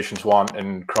what do patients want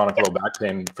in chronic low back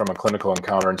pain from a clinical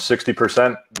encounter, and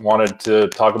 60% wanted to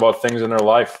talk about things in their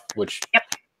life, which,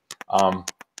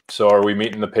 so are we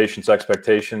meeting the patient's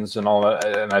expectations and all that?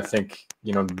 And I think,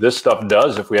 this stuff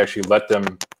does if we actually let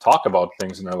them talk about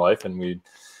things in their life and we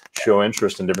show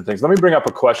interest in different things. Let me bring up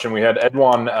a question. We had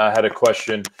Edwan had a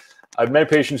question. I've met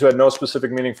patients who had no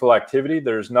specific meaningful activity.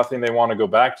 There's nothing they want to go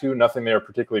back to, nothing they are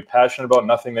particularly passionate about,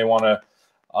 nothing they want to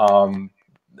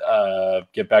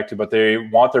get back to, but they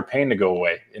want their pain to go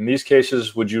away. In these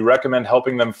cases, would you recommend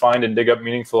helping them find and dig up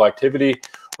meaningful activity,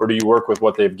 or do you work with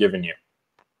what they've given you?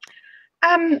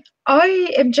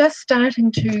 I am just starting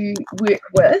to work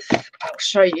with, I'll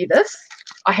show you this.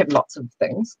 I have lots of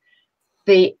things.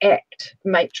 The ACT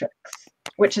matrix,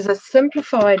 which is a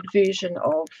simplified version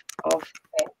of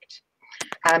ACT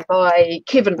by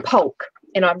Kevin Polk,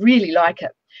 and I really like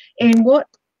it. And what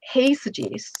he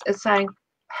suggests is saying,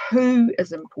 who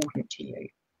is important to you?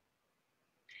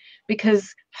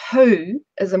 Because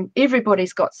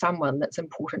everybody's got someone that's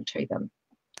important to them.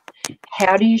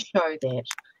 How do you show that?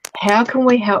 How can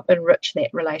we help enrich that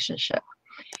relationship?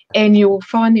 And you will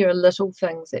find there are little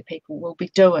things that people will be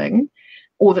doing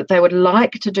or that they would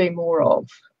like to do more of.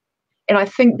 And I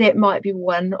think that might be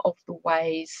one of the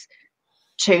ways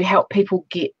to help people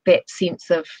get that sense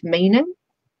of meaning.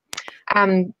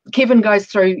 Kevin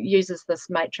uses this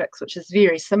matrix, which is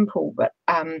very simple, but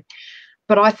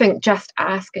I think just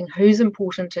asking who's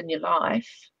important in your life,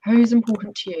 who's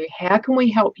important to you, how can we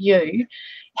help you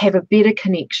have a better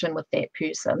connection with that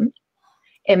person,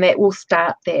 and that will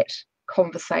start that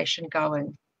conversation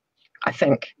going, I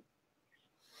think.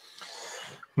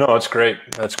 No, that's great.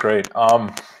 That's great. I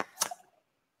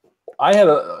had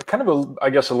a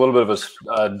little bit of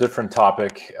a different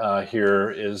topic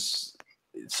here is,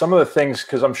 some of the things,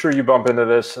 because I'm sure you bump into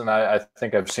this, and I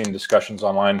think I've seen discussions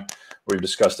online where you've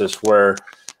discussed this, where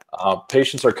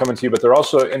patients are coming to you, but they're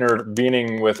also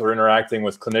intervening with or interacting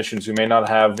with clinicians who may not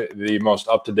have the most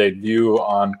up-to-date view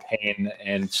on pain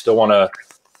and still want to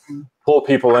pull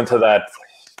people into that,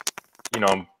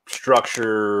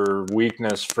 structure,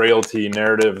 weakness, frailty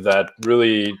narrative that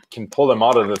really can pull them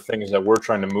out of the things that we're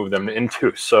trying to move them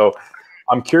into. So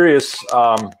I'm curious,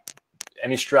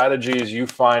 any strategies you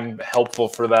find helpful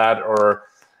for that, or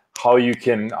how you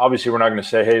can, obviously we're not going to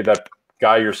say, hey, that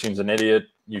guy you're seeing's an idiot,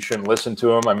 you shouldn't listen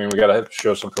to him. I mean, we got to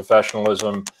show some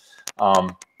professionalism.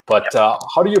 But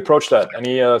how do you approach that?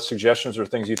 Any suggestions or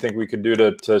things you think we could do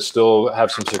to still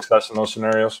have some success in those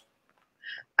scenarios?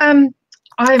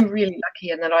 I'm really lucky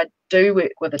in that I do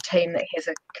work with a team that has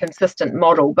a consistent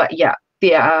model. But yeah,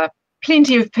 there are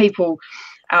plenty of people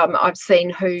I've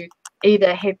seen who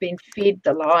either have been fed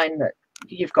the line that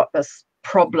you've got this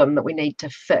problem that we need to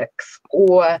fix,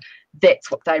 or that's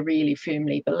what they really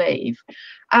firmly believe.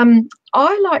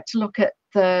 I like to look at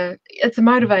it's a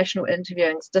motivational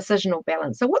interviewing, it's decisional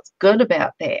balance. So what's good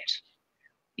about that?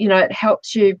 It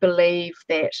helps you believe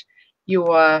that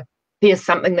there's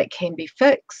something that can be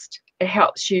fixed. It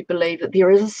helps you believe that there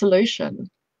is a solution.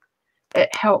 It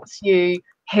helps you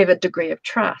have a degree of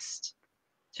trust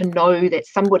to know that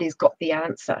somebody's got the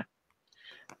answer.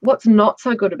 What's not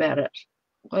so good about it?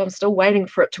 Well, I'm still waiting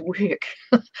for it to work.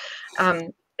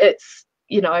 It's,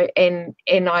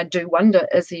 and I do wonder,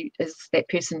 is that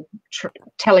person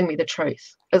telling me the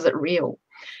truth? Is it real?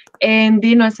 And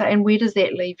then I say, and where does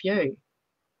that leave you?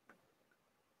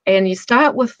 And you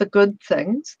start with the good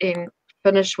things and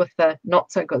finish with the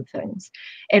not so good things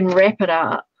and wrap it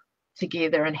up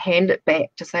together and hand it back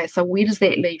to say, so where does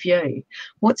that leave you?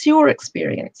 What's your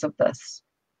experience of this?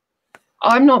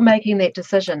 I'm not making that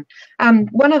decision.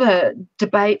 One of the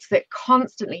debates that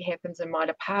constantly happens in my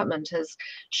department is,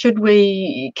 should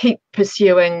we keep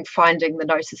pursuing finding the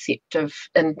nociceptive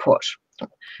input?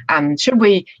 Should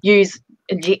we use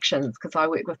injections? Because I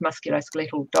work with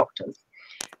musculoskeletal doctors.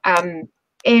 And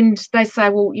they say,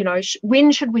 well,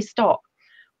 when should we stop?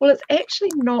 Well, it's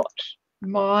actually not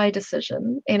my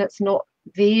decision, and it's not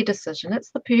their decision.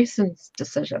 It's the person's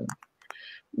decision.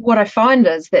 What I find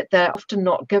is that they're often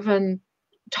not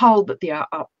told that there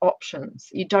are options.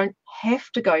 You don't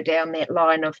have to go down that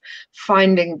line of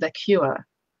finding the cure.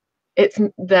 It's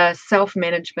the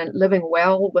self-management, living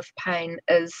well with pain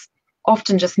is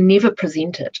often just never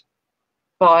presented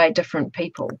by different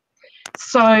people.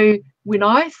 So when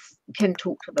I can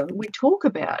talk to them, we talk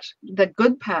about the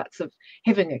good parts of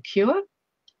having a cure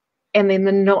and then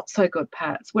the not so good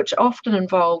parts, which often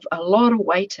involve a lot of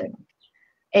waiting,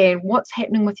 and what's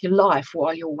happening with your life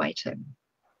while you're waiting.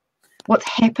 What's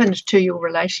happened to your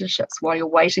relationships while you're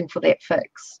waiting for that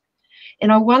fix?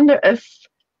 And I wonder if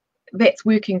that's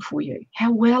working for you.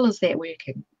 How well is that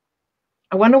working?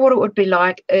 I wonder what it would be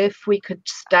like if we could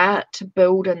start to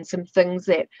build in some things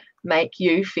that make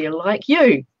you feel like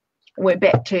you. We're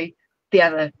back to the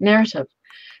other narrative.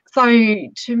 So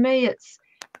to me, it's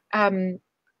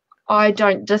I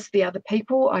don't diss the other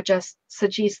people. I just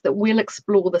suggest that we'll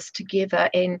explore this together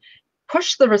and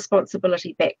push the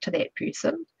responsibility back to that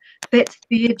person. That's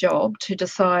their job to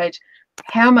decide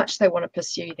how much they want to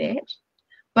pursue that.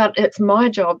 But it's my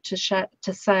job to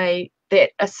say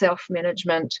that a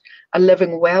self-management, a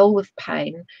living well with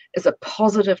pain, is a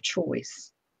positive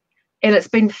choice. And it's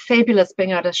been fabulous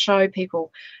being able to show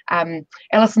people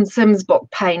Alison Sims' book,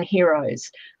 Pain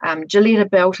Heroes, Gilletta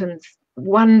Belton's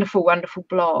wonderful, wonderful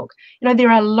blog. There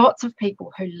are lots of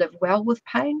people who live well with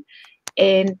pain,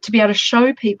 and to be able to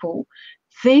show people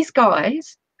these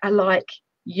guys are like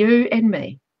you and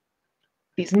me.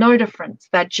 There's no difference.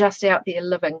 They're just out there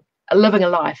living a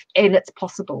life, and it's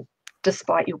possible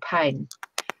despite your pain.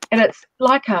 And it's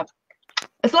like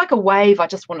a wave. I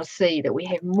just want to see that we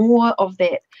have more of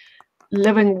that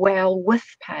living well with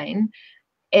pain,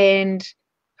 and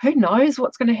who knows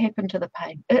what's going to happen to the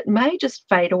pain. It may just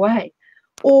fade away,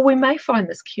 or we may find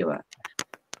this cure.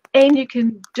 And you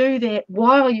can do that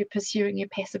while you're pursuing your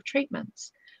passive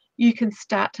treatments. You can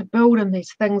start to build in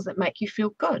these things that make you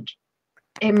feel good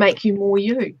and make you more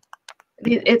you.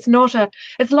 It's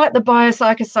like the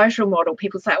biopsychosocial model.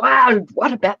 People say, wow,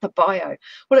 what about the bio?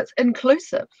 Well, it's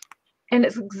inclusive. And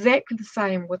it's exactly the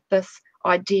same with this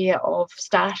idea of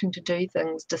starting to do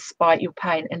things despite your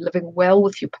pain and living well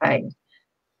with your pain.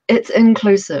 It's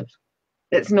inclusive.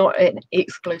 It's not an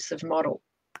exclusive model.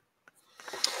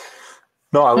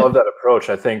 No, I love that approach.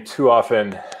 I think too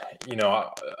often,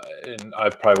 and I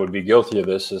probably would be guilty of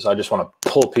this, is I just want to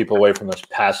pull people away from this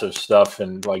passive stuff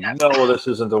and no, this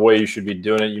isn't the way you should be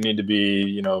doing it. You need to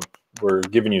be, we're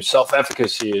giving you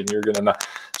self-efficacy and you're gonna not.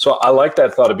 So I like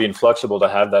that thought of being flexible, to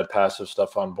have that passive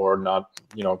stuff on board, not,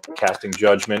 you know, casting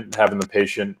judgment, having the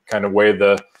patient kind of weigh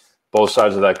the both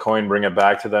sides of that coin, bring it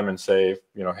back to them and say,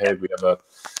 you know, hey, we have a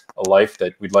life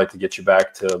that we'd like to get you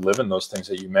back to living those things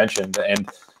that you mentioned. And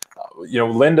you know,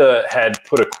 Linda had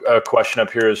put a question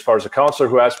up here as far as a counselor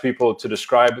who asked people to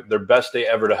describe their best day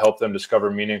ever to help them discover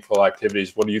meaningful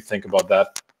activities. What do you think about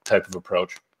that type of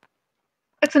approach?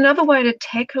 It's another way to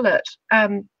tackle it.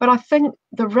 But I think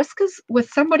the risk is with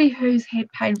somebody who's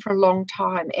had pain for a long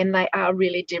time and they are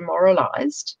really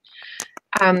demoralized,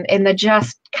 and they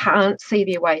just can't see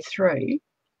their way through,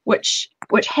 which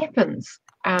happens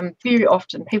very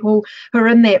often. People who are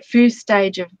in that first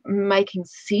stage of making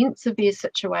sense of their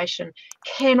situation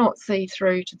cannot see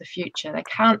through to the future. They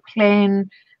can't plan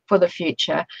for the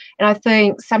future. And I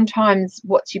think sometimes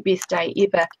what's your best day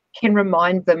ever can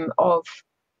remind them of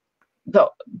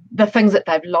the things that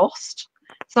they've lost.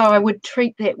 So I would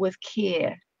treat that with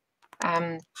care,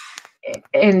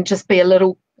 and just be a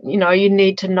little, you know, you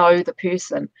need to know the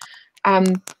person.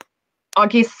 I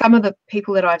guess some of the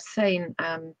people that I've seen,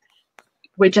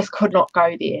 we just could not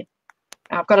go there.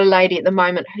 I've got a lady at the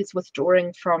moment who's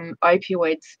withdrawing from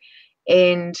opioids,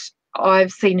 and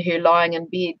I've seen her lying in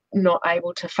bed, not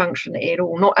able to function at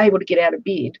all, not able to get out of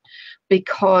bed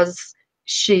because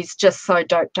she's just so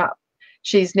doped up.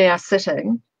 She's now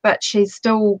sitting, but she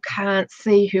still can't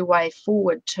see her way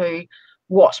forward to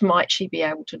what might she be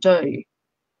able to do.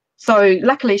 So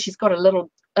luckily she's got a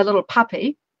little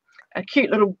puppy, a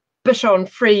cute little Bichon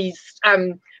Frise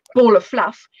ball of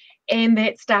fluff, and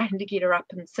that's starting to get her up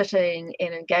and sitting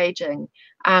and engaging.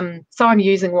 So I'm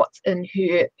using what's in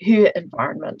her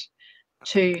environment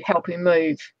to help her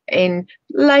move, and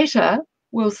later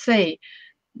we'll see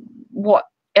what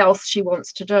else she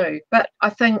wants to do. But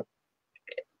I think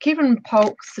Kevin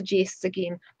Polk suggests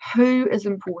again, who is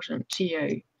important to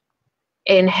you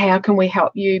and how can we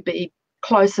help you be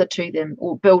closer to them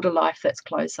or build a life that's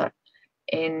closer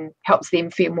and helps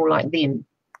them feel more like them.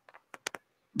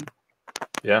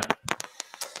 Yeah.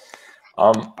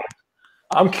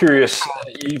 I'm curious,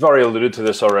 you've already alluded to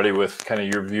this already with kind of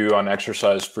your view on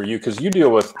exercise for you, because you deal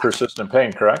with persistent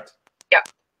pain, correct?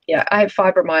 Yeah, I have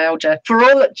fibromyalgia. For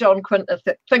all that John Quinter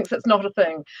thinks it's not a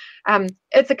thing,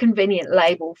 it's a convenient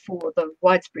label for the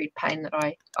widespread pain that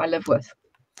I live with.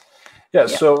 Yeah,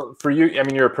 so for you, I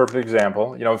mean, you're a perfect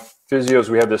example. You know, physios,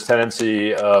 we have this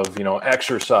tendency of, you know,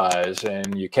 exercise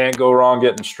and you can't go wrong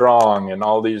getting strong and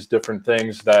all these different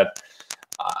things that,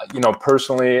 you know,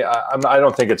 personally, I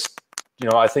don't think it's, you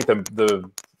know, I think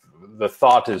the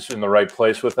thought is in the right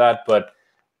place with that, but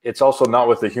it's also not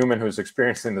with the human who's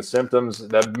experiencing the symptoms.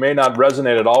 That may not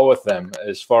resonate at all with them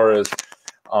as far as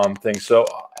things. So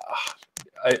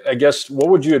I guess what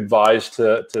would you advise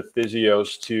to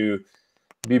physios to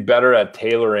be better at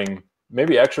tailoring?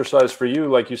 Maybe exercise for you,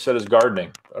 like you said, is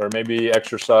gardening, or maybe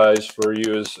exercise for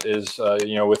you is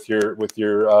you know, with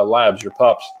your labs, your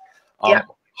pups. Yeah.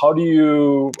 How do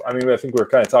you, I mean, I think we're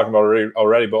kind of talking about it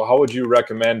already, but how would you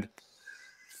recommend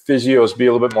physios be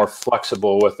a little bit more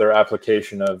flexible with their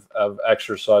application of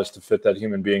exercise to fit that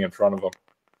human being in front of them?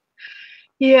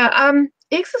 Yeah,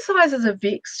 exercise is a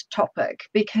vexed topic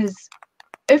because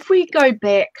if we go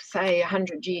back, say,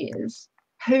 100 years,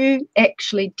 who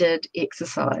actually did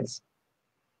exercise?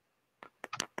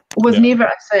 It was never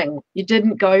a thing. You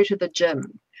didn't go to the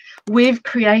gym. We've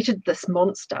created this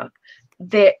monster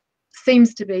that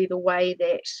seems to be the way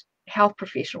that health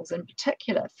professionals in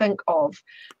particular think of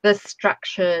this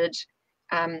structured,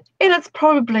 and it's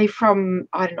probably from,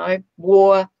 I don't know,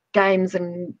 war games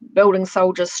and building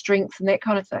soldiers' strength and that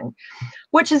kind of thing,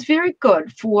 which is very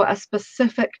good for a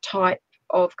specific type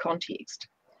of context.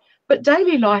 But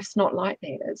daily life's not like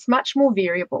that. It's much more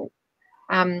variable.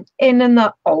 And in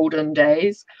the olden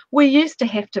days, we used to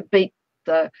have to beat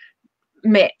the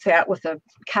mats out with a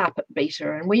carpet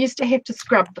beater, and we used to have to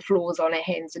scrub the floors on our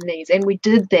hands and knees, and we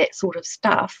did that sort of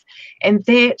stuff, and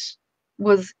that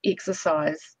was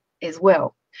exercise as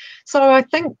well. So I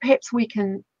think perhaps we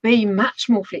can be much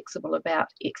more flexible about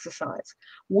exercise.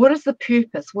 What is the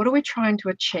purpose? What are we trying to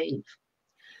achieve?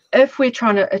 If we're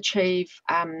trying to achieve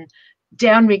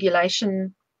down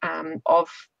regulation of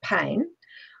pain,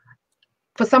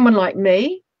 for someone like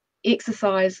me,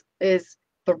 exercise is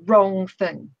the wrong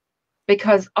thing,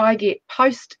 because I get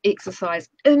post-exercise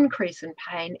increase in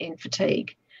pain and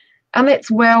fatigue. And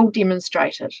that's well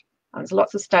demonstrated. There's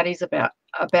lots of studies about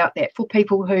that for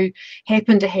people who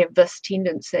happen to have this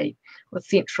tendency with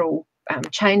central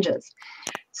changes.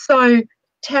 So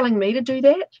telling me to do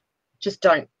that, just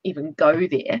don't even go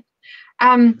there.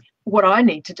 What I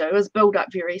need to do is build up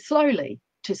very slowly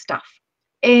to stuff.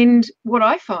 And what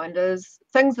I find is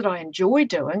things that I enjoy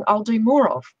doing, I'll do more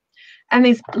of. And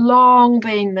there's long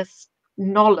been this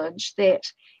knowledge that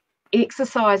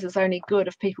exercise is only good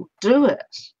if people do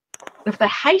it. If they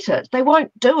hate it, they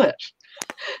won't do it.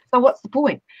 So what's the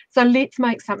point? So let's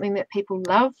make something that people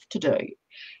love to do.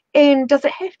 And does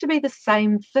it have to be the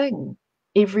same thing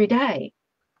every day?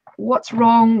 What's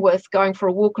wrong with going for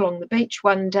a walk along the beach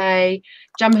one day,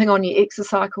 jumping on your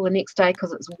exercycle the next day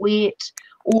because it's wet,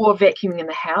 or vacuuming in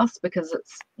the house because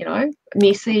it's,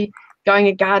 messy, going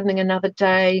and gardening another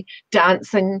day,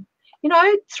 dancing?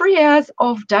 3 hours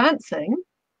of dancing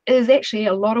is actually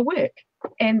a lot of work,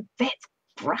 and that's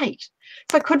great.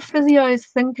 So could physios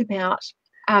think about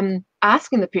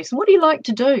asking the person, what do you like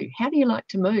to do? How do you like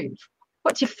to move?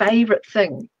 What's your favourite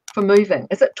thing for moving?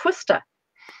 Is it twister?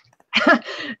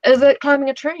 Is it climbing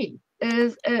a tree?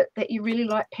 Is it that you really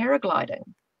like paragliding?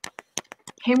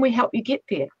 Can we help you get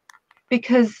there?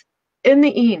 Because in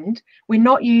the end, we're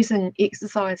not using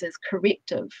exercise as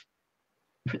corrective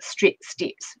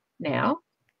steps now,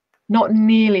 not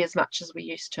nearly as much as we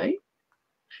used to.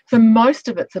 So most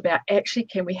of it's about actually,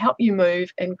 can we help you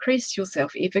move, increase your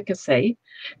self-efficacy,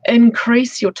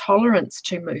 increase your tolerance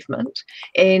to movement,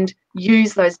 and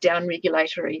use those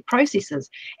down-regulatory processes.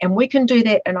 And we can do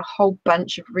that in a whole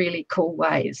bunch of really cool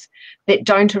ways that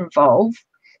don't involve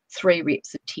 3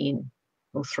 reps of 10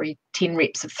 or 10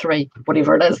 reps of 3,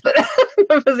 whatever it is that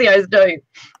the physios do.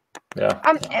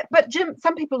 Yeah. But gym,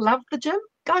 some people love the gym,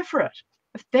 go for it.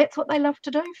 If that's what they love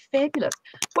to do, fabulous.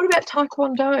 What about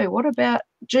taekwondo? What about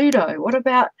judo? What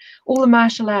about all the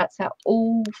martial arts? Are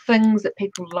all things that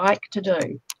people like to do.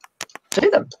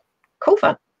 Do them. Cool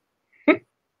fun.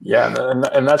 Yeah,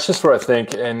 and that's just where I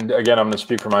think, and again, I'm going to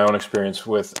speak from my own experience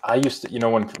with, I used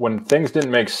to, when things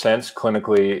didn't make sense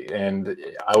clinically, and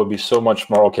I would be so much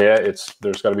more, okay,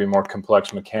 there's got to be more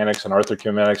complex mechanics and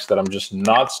arthrokinematics that I'm just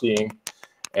not seeing.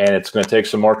 And it's going to take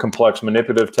some more complex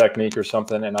manipulative technique or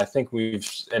something. And I think we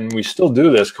still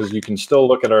do this, because you can still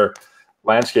look at our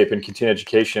landscape in continuing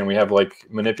education. We have like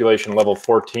manipulation level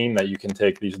 14 that you can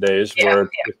take these days.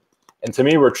 And to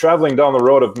me, we're traveling down the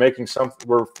road of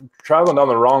we're traveling down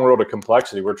the wrong road of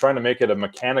complexity. We're trying to make it a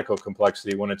mechanical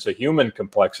complexity when it's a human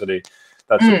complexity.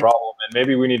 That's the problem. And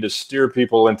maybe we need to steer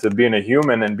people into being a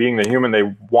human and being the human they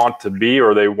want to be,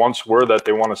 or they once were, that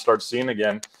they want to start seeing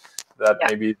again. That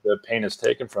maybe the pain is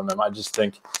taken from them. I just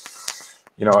think,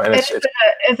 and is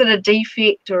it a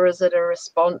defect, or is it a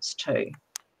response to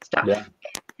stuff? Yeah.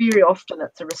 Very often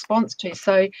it's a response to.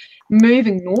 So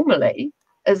moving normally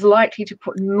is likely to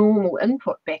put normal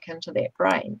input back into that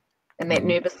brain and that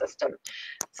nervous system.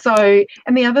 So,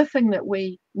 and the other thing that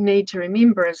we need to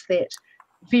remember is that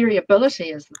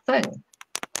variability is the thing.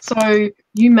 So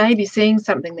you may be seeing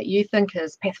something that you think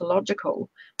is pathological,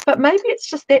 but maybe it's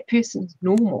just that person's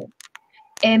normal.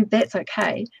 And that's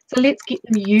okay. So let's get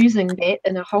them using that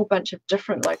in a whole bunch of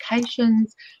different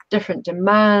locations, different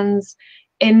demands,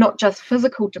 and not just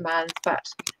physical demands, but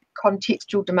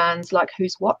contextual demands, like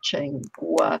who's watching,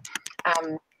 or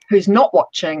who's not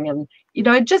watching, and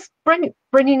just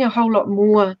bringing a whole lot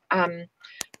more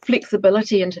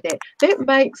flexibility into that. That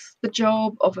makes the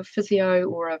job of a physio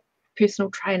or a personal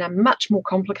trainer much more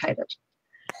complicated,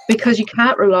 because you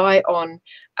can't rely on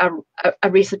a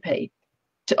recipe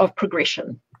of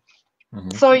progression.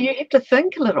 So you have to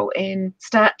think a little and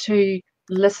start to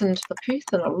listen to the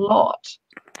person a lot.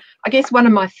 I guess one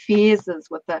of my fears is,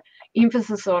 with the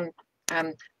emphasis on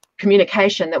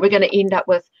communication, that we're going to end up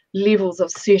with levels of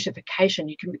certification.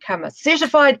 You can become a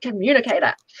certified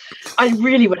communicator. I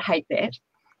really would hate that.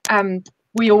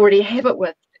 We already have it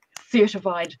with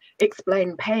certified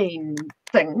explain pain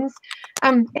things.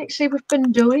 Actually, we've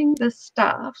been doing this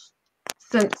stuff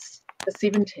since the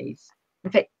 70s. In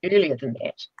fact, earlier than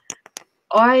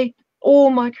that.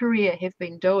 All my career have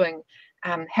been doing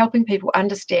helping people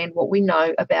understand what we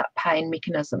know about pain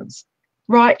mechanisms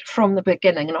right from the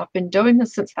beginning, and I've been doing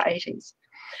this since the 80s.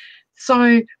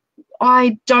 So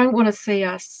I don't want to see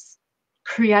us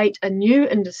create a new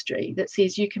industry that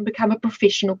says you can become a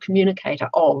professional communicator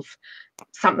of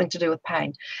something to do with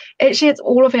pain. Actually, it's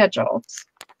all of our jobs,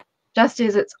 just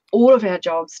as it's all of our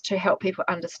jobs to help people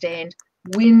understand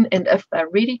when and if they're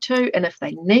ready to, and if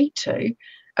they need to,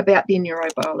 about their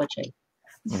neurobiology.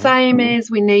 Same as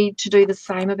we need to do the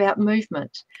same about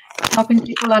movement, helping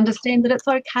people understand that it's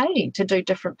okay to do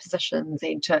different positions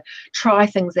and to try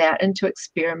things out and to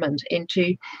experiment and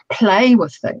to play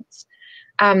with things.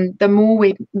 The more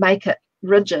we make it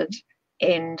rigid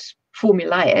and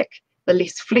formulaic, the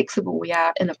less flexible we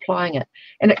are in applying it.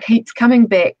 And it keeps coming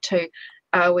back to,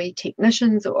 are we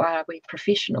technicians or are we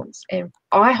professionals? And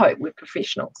I hope we're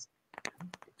professionals.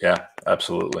 Yeah,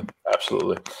 absolutely.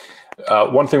 Absolutely.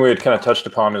 One thing we had kind of touched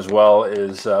upon as well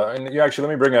is, and you actually,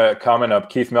 let me bring a comment up.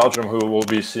 Keith Meldrum, who we'll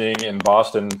be seeing in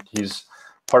Boston, he's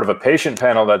part of a patient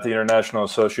panel that the International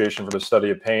Association for the Study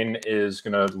of Pain is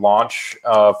going to launch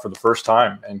for the first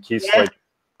time. And Keith's Yeah, like,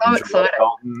 so excited.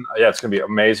 yeah, it's going to be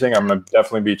amazing. I'm going to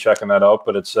definitely be checking that out.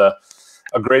 But it's a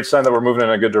great sign that we're moving in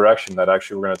a good direction, that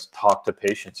actually we're going to talk to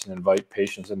patients and invite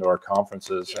patients into our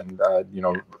conferences. And, you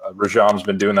know, Rajam's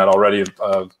been doing that already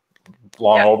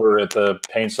long over at the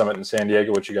Pain Summit in San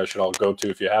Diego, which you guys should all go to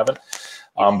if you haven't.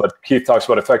 But Keith talks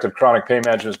about effective chronic pain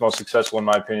management is most successful, in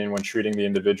my opinion, when treating the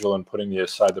individual and putting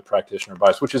aside the practitioner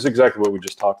bias, which is exactly what we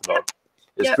just talked about.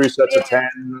 Is 3 sets of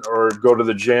 10, or go to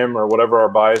the gym, or whatever our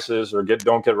bias is, or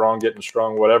don't get wrong, getting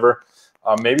strong, whatever.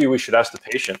 Maybe we should ask the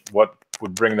patient what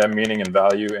would bring them meaning and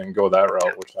value, and go that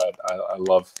route, which I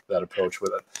love that approach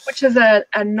with it. Which is a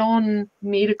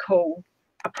non-medical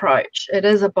approach. It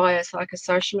is a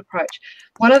biopsychosocial approach.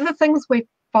 One of the things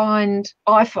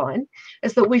I find,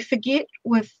 is that we forget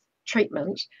with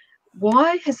treatment,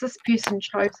 why has this person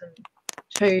chosen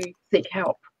to seek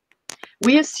help?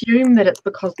 We assume that it's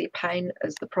because their pain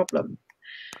is the problem.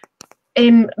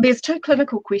 And there's 2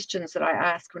 clinical questions that I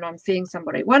ask when I'm seeing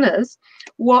somebody. One is,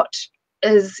 what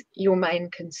is your main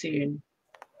concern?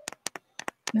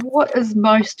 What is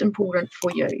most important for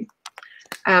you?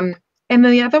 And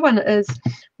the other one is,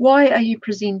 why are you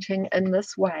presenting in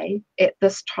this way at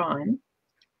this time?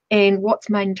 And what's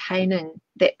maintaining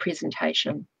that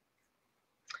presentation?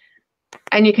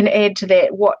 And you can add to that,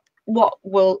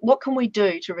 what can we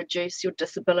do to reduce your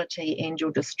disability and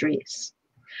your distress?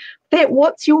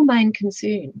 What's your main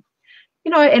concern?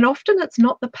 You know, and often it's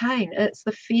not the pain, it's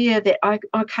the fear that I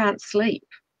can't sleep,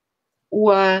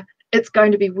 or it's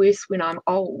going to be worse when I'm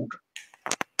old.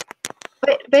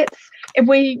 And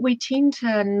we tend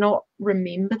to not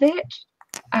remember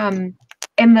that.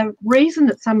 And the reason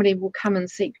that somebody will come and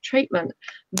seek treatment,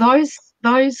 those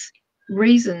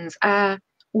reasons are,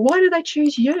 why do they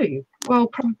choose you? Well,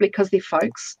 probably because their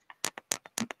folks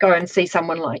go and see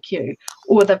someone like you,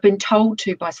 or they've been told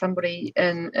to by somebody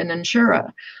in an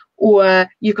insurer, or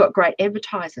you've got great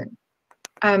advertising.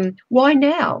 Why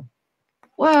now?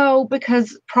 Well,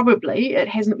 because probably it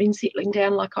hasn't been settling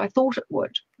down like I thought it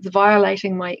would. It's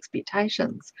violating my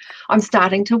expectations. I'm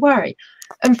starting to worry.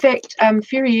 In fact,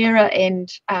 Ferreira and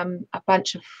a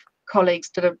bunch of colleagues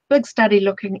did a big study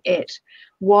looking at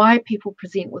why people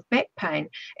present with back pain,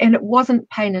 and it wasn't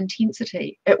pain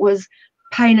intensity. It was,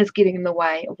 pain is getting in the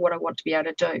way of what I want to be able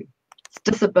to do. It's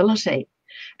disability.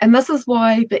 And this is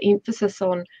why the emphasis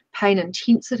on pain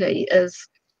intensity is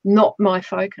not my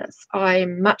focus.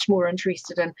 I'm much more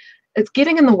interested in, it's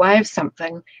getting in the way of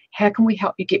something, how can we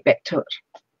help you get back to it?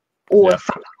 Or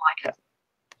something like it.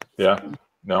 Yeah,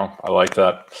 no, I like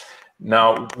that.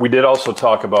 Now, we did also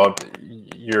talk about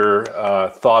your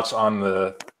thoughts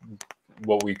on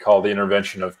what we call the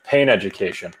intervention of pain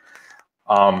education.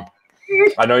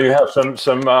 I know you have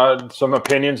some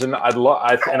opinions, and I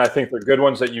think they're good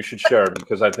ones that you should share,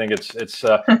 because I think it's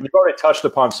you've already touched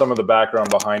upon some of the background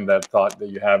behind that thought that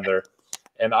you have there.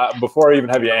 And before I even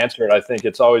have you answer it, I think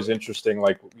it's always interesting,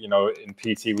 like, you know, in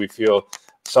PT we feel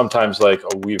sometimes like,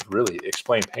 oh, we've really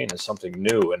explained pain as something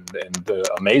new and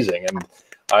amazing. And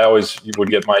I always would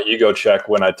get my ego check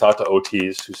when I talk to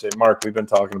OTs who say, Mark, we've been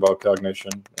talking about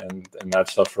cognition and that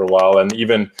stuff for a while. And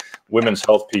even women's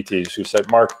health PTs who say,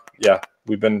 Mark, yeah,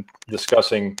 we've been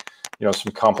discussing, you know,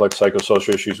 some complex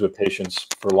psychosocial issues with patients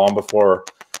for long before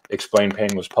Explain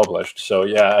Pain was published. So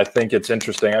yeah, I think it's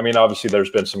interesting. I mean, obviously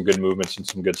there's been some good movements and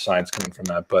some good science coming from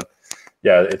that, but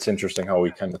yeah, it's interesting how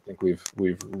we kind of think we've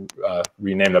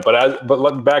renamed it.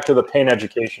 But back to the pain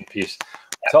education piece.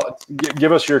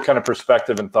 Give us your kind of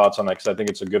perspective and thoughts on that, because I think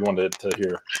it's a good one to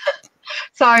hear.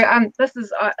 So this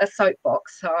is a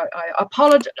soapbox, so I'm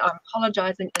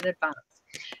apologizing in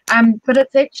advance. But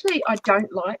it's actually, I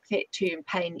don't like that term,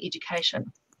 pain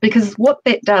education, because what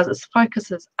that does is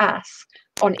focuses us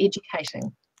on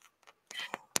educating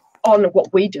on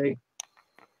what we do.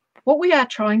 What we are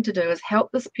trying to do is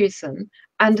help this person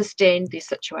understand their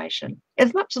situation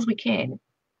as much as we can.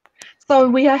 So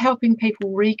we are helping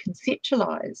people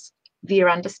reconceptualize their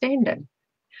understanding.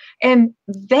 And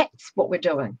that's what we're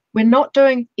doing. We're not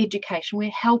doing education, we're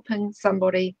helping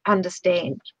somebody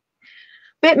understand.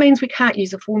 That means we can't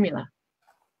use a formula.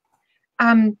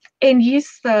 And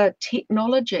yes, the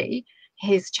technology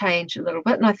has changed a little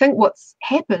bit. And I think what's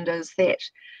happened is that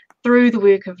through the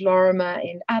work of Lorimer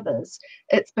and others,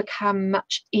 it's become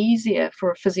much easier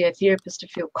for a physiotherapist to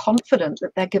feel confident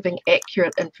that they're giving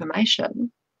accurate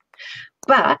information.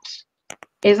 But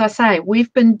as I say,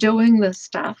 we've been doing this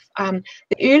stuff. The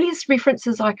earliest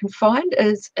references I can find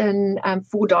is in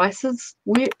Fordyce's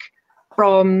work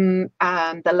from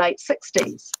the late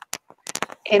 60s,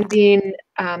 and then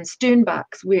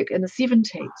Sternbach's work in the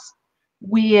 70s,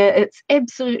 where it's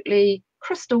absolutely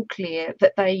crystal clear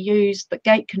that they used the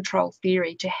gate control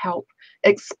theory to help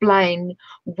explain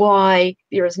why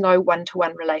there is no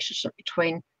one-to-one relationship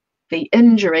between the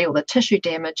injury or the tissue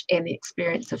damage and the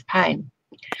experience of pain.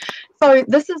 So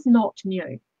this is not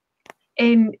new,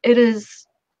 and it is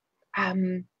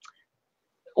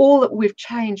all that we've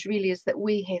changed really is that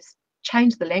we have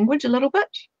changed the language a little bit.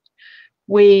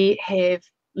 We have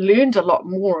learned a lot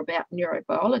more about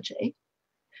neurobiology,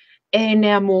 and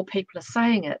now more people are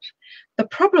saying it. The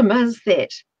problem is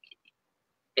that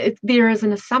there is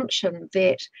an assumption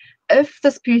that if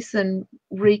this person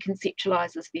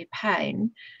reconceptualizes their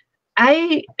pain,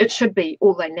 A, it should be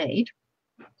all they need.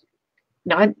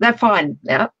 No, they're fine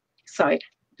now, so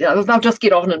they'll just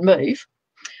get on and move.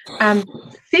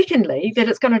 Secondly, that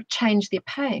it's going to change their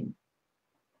pain.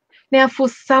 Now, for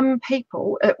some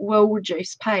people, it will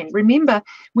reduce pain. Remember,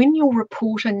 when you're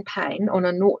reporting pain on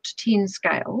a 0 to 10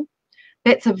 scale,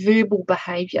 that's a verbal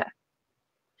behaviour.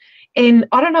 And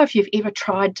I don't know if you've ever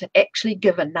tried to actually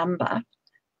give a number.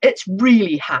 It's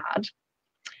really hard.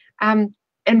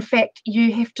 In fact,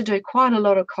 you have to do quite a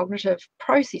lot of cognitive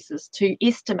processes to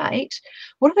estimate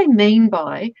what do they mean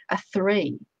by a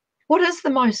 3? What is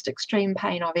the most extreme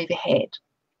pain I've ever had?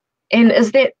 And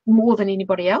is that more than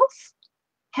anybody else?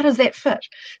 How does that fit?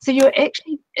 So you're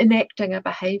actually enacting a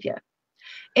behaviour.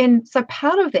 And so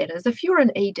part of that is if you're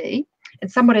in ED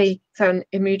and somebody, so an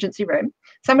emergency room,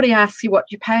 somebody asks you what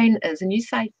your pain is and you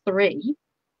say 3,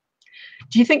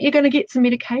 do you think you're going to get some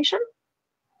medication?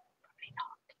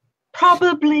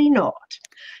 Probably not.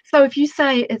 So if you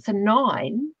say it's a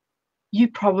 9, you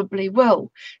probably will.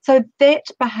 So that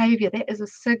behaviour, that is a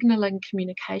signalling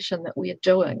communication that we are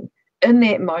doing in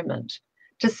that moment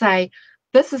to say,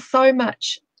 this is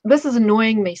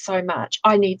annoying me so much,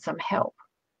 I need some help.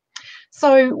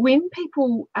 So when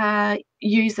people are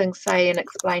using, say, an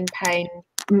explain pain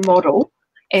model,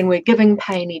 and we're giving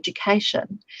pain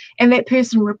education, and that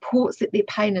person reports that their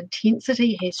pain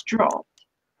intensity has dropped,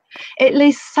 at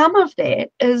least some of that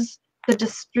is the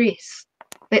distress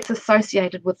that's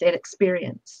associated with that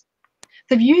experience.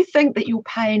 So if you think that your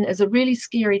pain is a really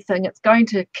scary thing, it's going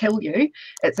to kill you,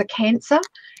 it's a cancer,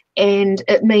 and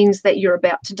it means that you're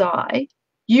about to die,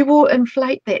 you will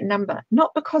inflate that number,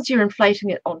 not because you're inflating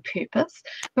it on purpose,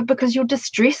 but because you're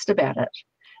distressed about it.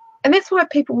 And that's why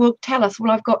people will tell us,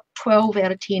 well, I've got 12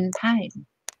 out of 10 pain.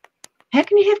 How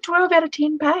can you have 12 out of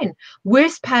 10 pain?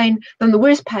 Worse pain than the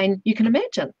worst pain you can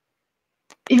imagine.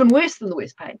 Even worse than the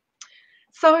worst pain.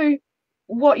 So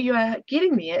what you are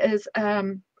getting there is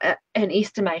an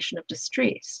estimation of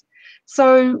distress.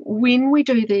 So when we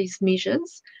do these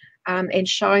measures and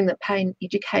showing that pain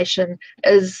education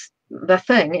is the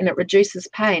thing and it reduces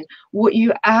pain, what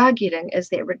you are getting is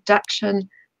that reduction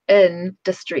in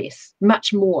distress,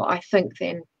 much more, I think,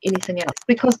 than anything else,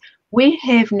 because we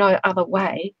have no other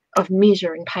way of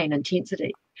measuring pain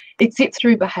intensity except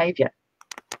through behaviour,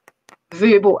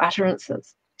 verbal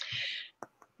utterances.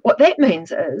 What that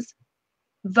means is,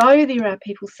 though there are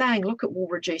people saying, look, it will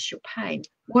reduce your pain,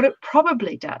 what it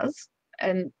probably does,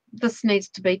 and this needs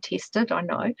to be tested, I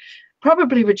know,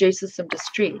 probably reduces some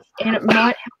distress, and it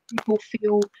might help people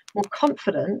feel more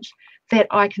confident that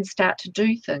I can start to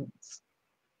do things.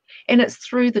 And it's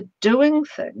through the doing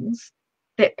things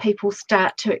that people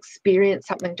start to experience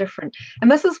something different.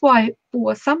 And this is why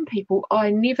for some people,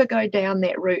 I never go down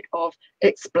that route of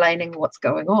explaining what's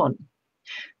going on.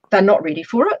 They're not ready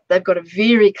for it. They've got a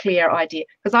very clear idea.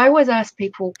 Because I always ask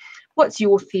people, what's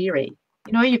your theory?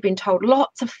 You know, you've been told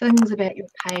lots of things about your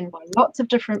pain by lots of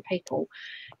different people.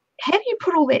 How do you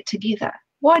put all that together?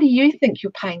 Why do you think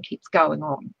your pain keeps going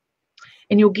on?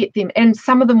 And you'll get them, and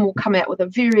some of them will come out with a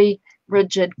very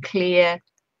rigid, clear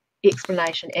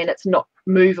explanation, and it's not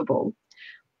movable.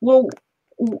 Well,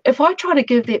 if I try to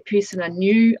give that person a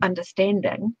new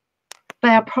understanding, they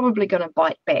are probably going to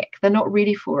bite back. They're not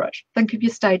ready for it. Think of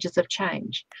your stages of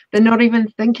change. They're not even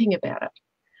thinking about it.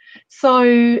 So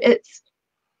it's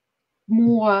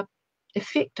more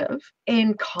effective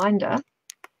and kinder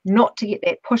not to get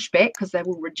that pushback because they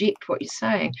will reject what you're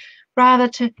saying, rather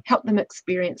to help them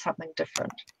experience something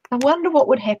different. I wonder what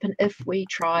would happen if we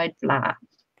tried blah,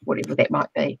 whatever that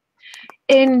might be.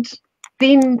 And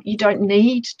then you don't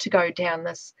need to go down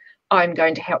this, I'm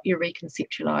going to help you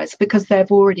reconceptualize, because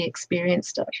they've already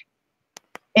experienced it.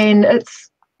 And it's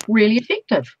really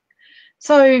effective.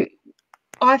 So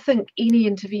I think any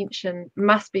intervention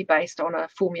must be based on a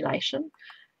formulation.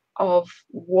 of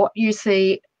what you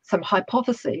see, some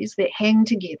hypotheses that hang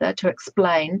together to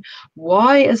explain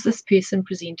why is this person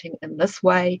presenting in this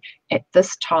way at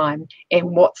this time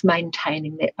and what's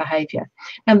maintaining that behaviour.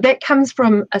 Now that comes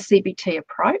from a CBT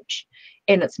approach,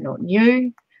 and it's not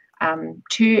new.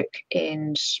 Turk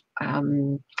and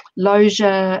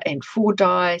Loja and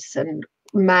Fordyce and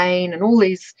Main and all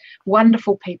these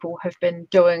wonderful people who've been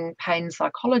doing pain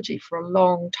psychology for a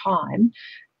long time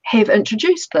have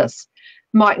introduced this.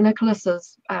 Mike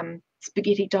Nicholas's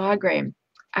spaghetti diagram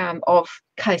of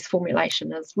case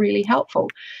formulation is really helpful.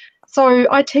 So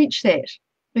I teach that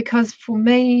because for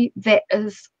me that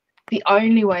is the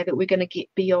only way that we're going to get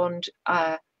beyond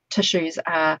tissues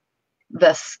are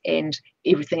this and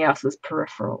everything else is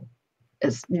peripheral,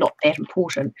 is not that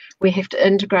important. We have to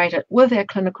integrate it with our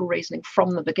clinical reasoning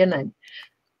from the beginning.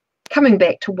 Coming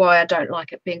back to why I don't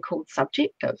like it being called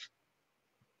subjective,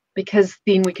 because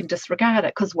then we can disregard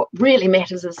it, because what really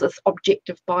matters is this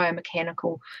objective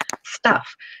biomechanical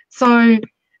stuff. So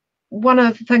one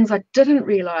of the things I didn't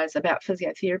realise about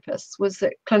physiotherapists was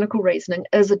that clinical reasoning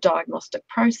is a diagnostic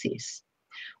process.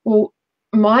 Well,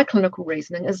 my clinical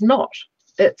reasoning is not.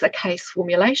 It's a case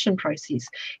formulation process.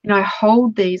 And I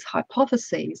hold these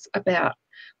hypotheses about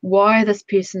why this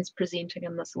person's presenting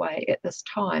in this way at this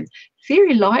time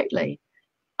very lightly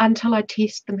until I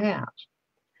test them out,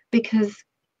 because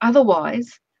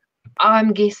otherwise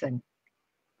I'm guessing.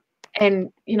 And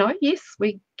yes,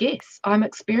 we guess. I'm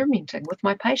experimenting with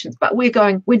my patients, but we're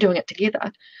doing it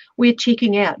together. We're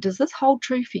checking out, does this hold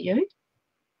true for you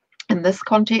in this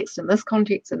context, in this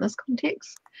context, in this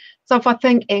context? So if I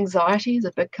think anxiety is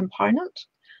a big component,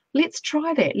 let's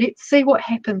try that. Let's see what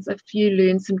happens if you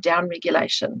learn some down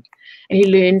regulation and you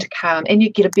learn to calm and you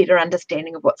get a better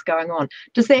understanding of what's going on.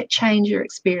 Does that change your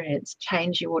experience,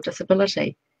 change your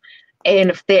disability? And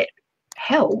if that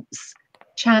helps,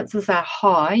 chances are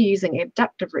high, using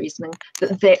abductive reasoning,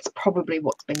 that that's probably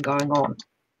what's been going on.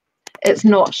 It's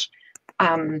not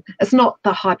the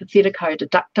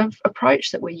hypothetico-deductive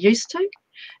approach that we're used to.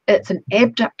 It's an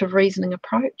abductive reasoning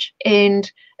approach,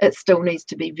 and it still needs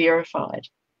to be verified.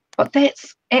 But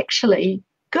that's actually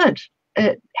good.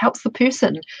 It helps the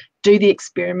person do the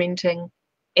experimenting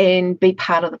and be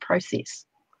part of the process.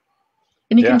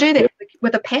 And you can do that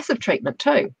with a passive treatment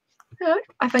too.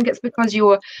 I think it's because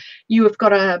you have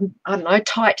got a, I don't know,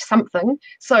 tight something.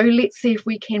 So let's see if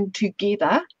we can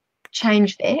together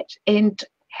change that. And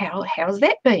how's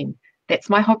that been? That's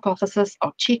my hypothesis.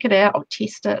 I'll check it out. I'll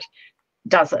test it.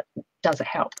 Does it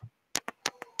help?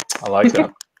 I like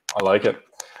that. I like it.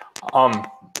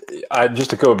 Just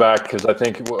to go back, because I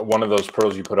think one of those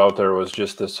pros you put out there was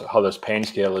just this, how this pain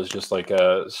scale is just like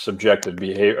a subjective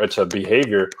behavior. It's a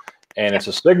behavior. And it's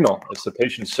a signal. It's the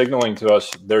patient signaling to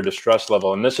us their distress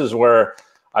level. And this is where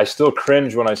I still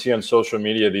cringe when I see on social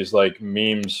media these like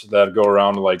memes that go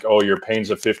around like, oh, your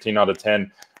pain's a 15 out of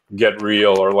 10, get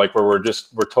real. Or like where we're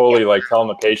totally like telling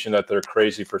the patient that they're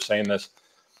crazy for saying this.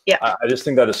 Yeah. I just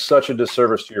think that is such a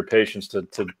disservice to your patients to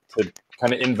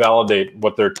kind of invalidate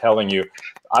what they're telling you.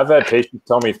 I've had patients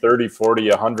tell me 30, 40,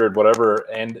 100, whatever,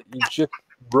 and you just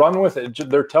run with it.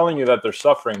 They're telling you that they're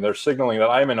suffering. They're signaling that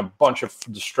I'm in a bunch of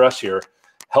distress here.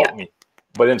 Help me.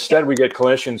 But instead we get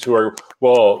clinicians who are,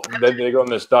 well, they go in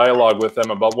this dialogue with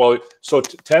them about, well, so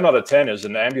 10 out of 10 is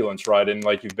an ambulance ride and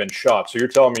like you've been shot. So you're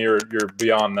telling me you're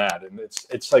beyond that. And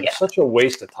it's like such a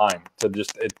waste of time to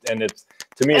just, and it's,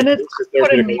 to me, it's their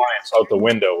reliance out the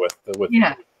window with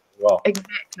well.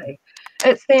 Exactly.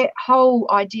 It's that whole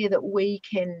idea that we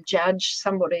can judge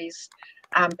somebody's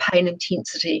pain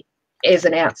intensity as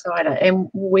an outsider, and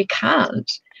we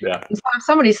can't. Yeah. So if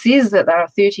somebody says that they're a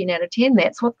 13 out of 10,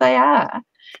 that's what they are.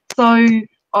 So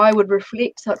I would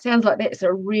reflect. So it sounds like that's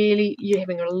you're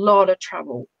having a lot of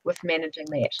trouble with managing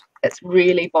that. It's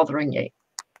really bothering you.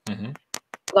 Mm-hmm.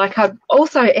 Like I'd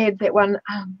also add that one,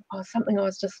 something I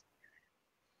was just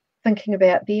thinking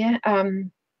about there.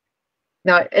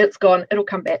 No, it's gone. It'll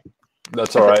come back.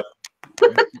 That's all right.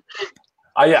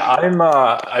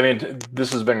 I mean,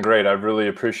 this has been great. I've really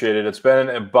appreciated it. It's been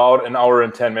about an hour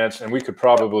and 10 minutes, and we could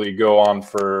probably go on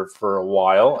for a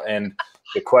while. And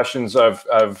the questions I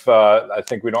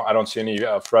think I don't see any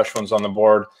fresh ones on the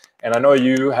board. And I know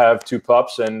you have 2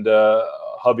 pups and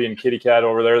hubby and kitty cat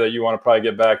over there that you want to probably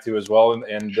get back to as well and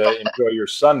enjoy your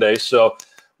Sunday. So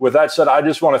with that said, I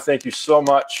just want to thank you so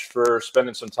much for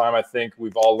spending some time. I think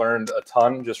we've all learned a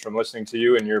ton just from listening to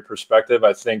you and your perspective.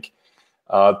 I think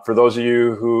for those of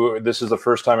you who this is the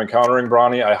first time encountering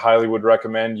Bronnie, I highly would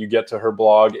recommend you get to her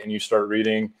blog and you start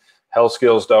reading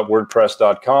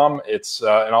healthskills.wordpress.com. It's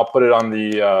and I'll put it on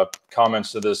the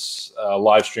comments to this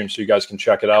live stream so you guys can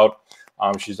check it out.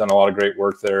 She's done a lot of great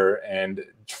work there, and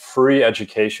free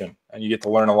education, and you get to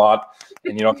learn a lot,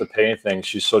 and you don't have to pay anything.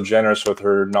 She's so generous with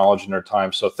her knowledge and her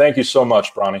time. So thank you so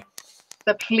much, Bronnie. It's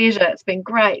a pleasure. It's been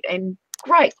great, and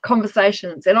great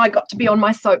conversations, and I got to be on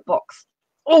my soapbox.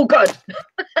 All good.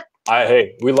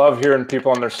 Hey, we love hearing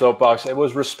people on their soapbox. It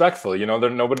was respectful, you know.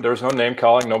 There's no name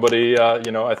calling. Nobody,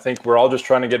 you know. I think we're all just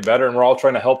trying to get better, and we're all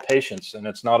trying to help patients. And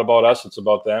it's not about us; it's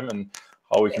about them and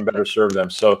how we can better serve them.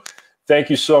 So, thank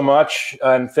you so much,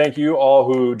 and thank you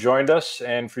all who joined us,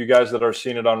 and for you guys that are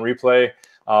seeing it on replay.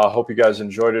 Hope you guys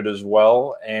enjoyed it as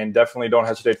well, and definitely don't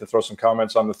hesitate to throw some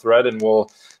comments on the thread, and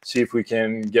we'll see if we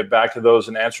can get back to those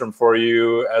and answer them for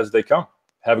you as they come.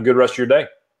 Have a good rest of your day.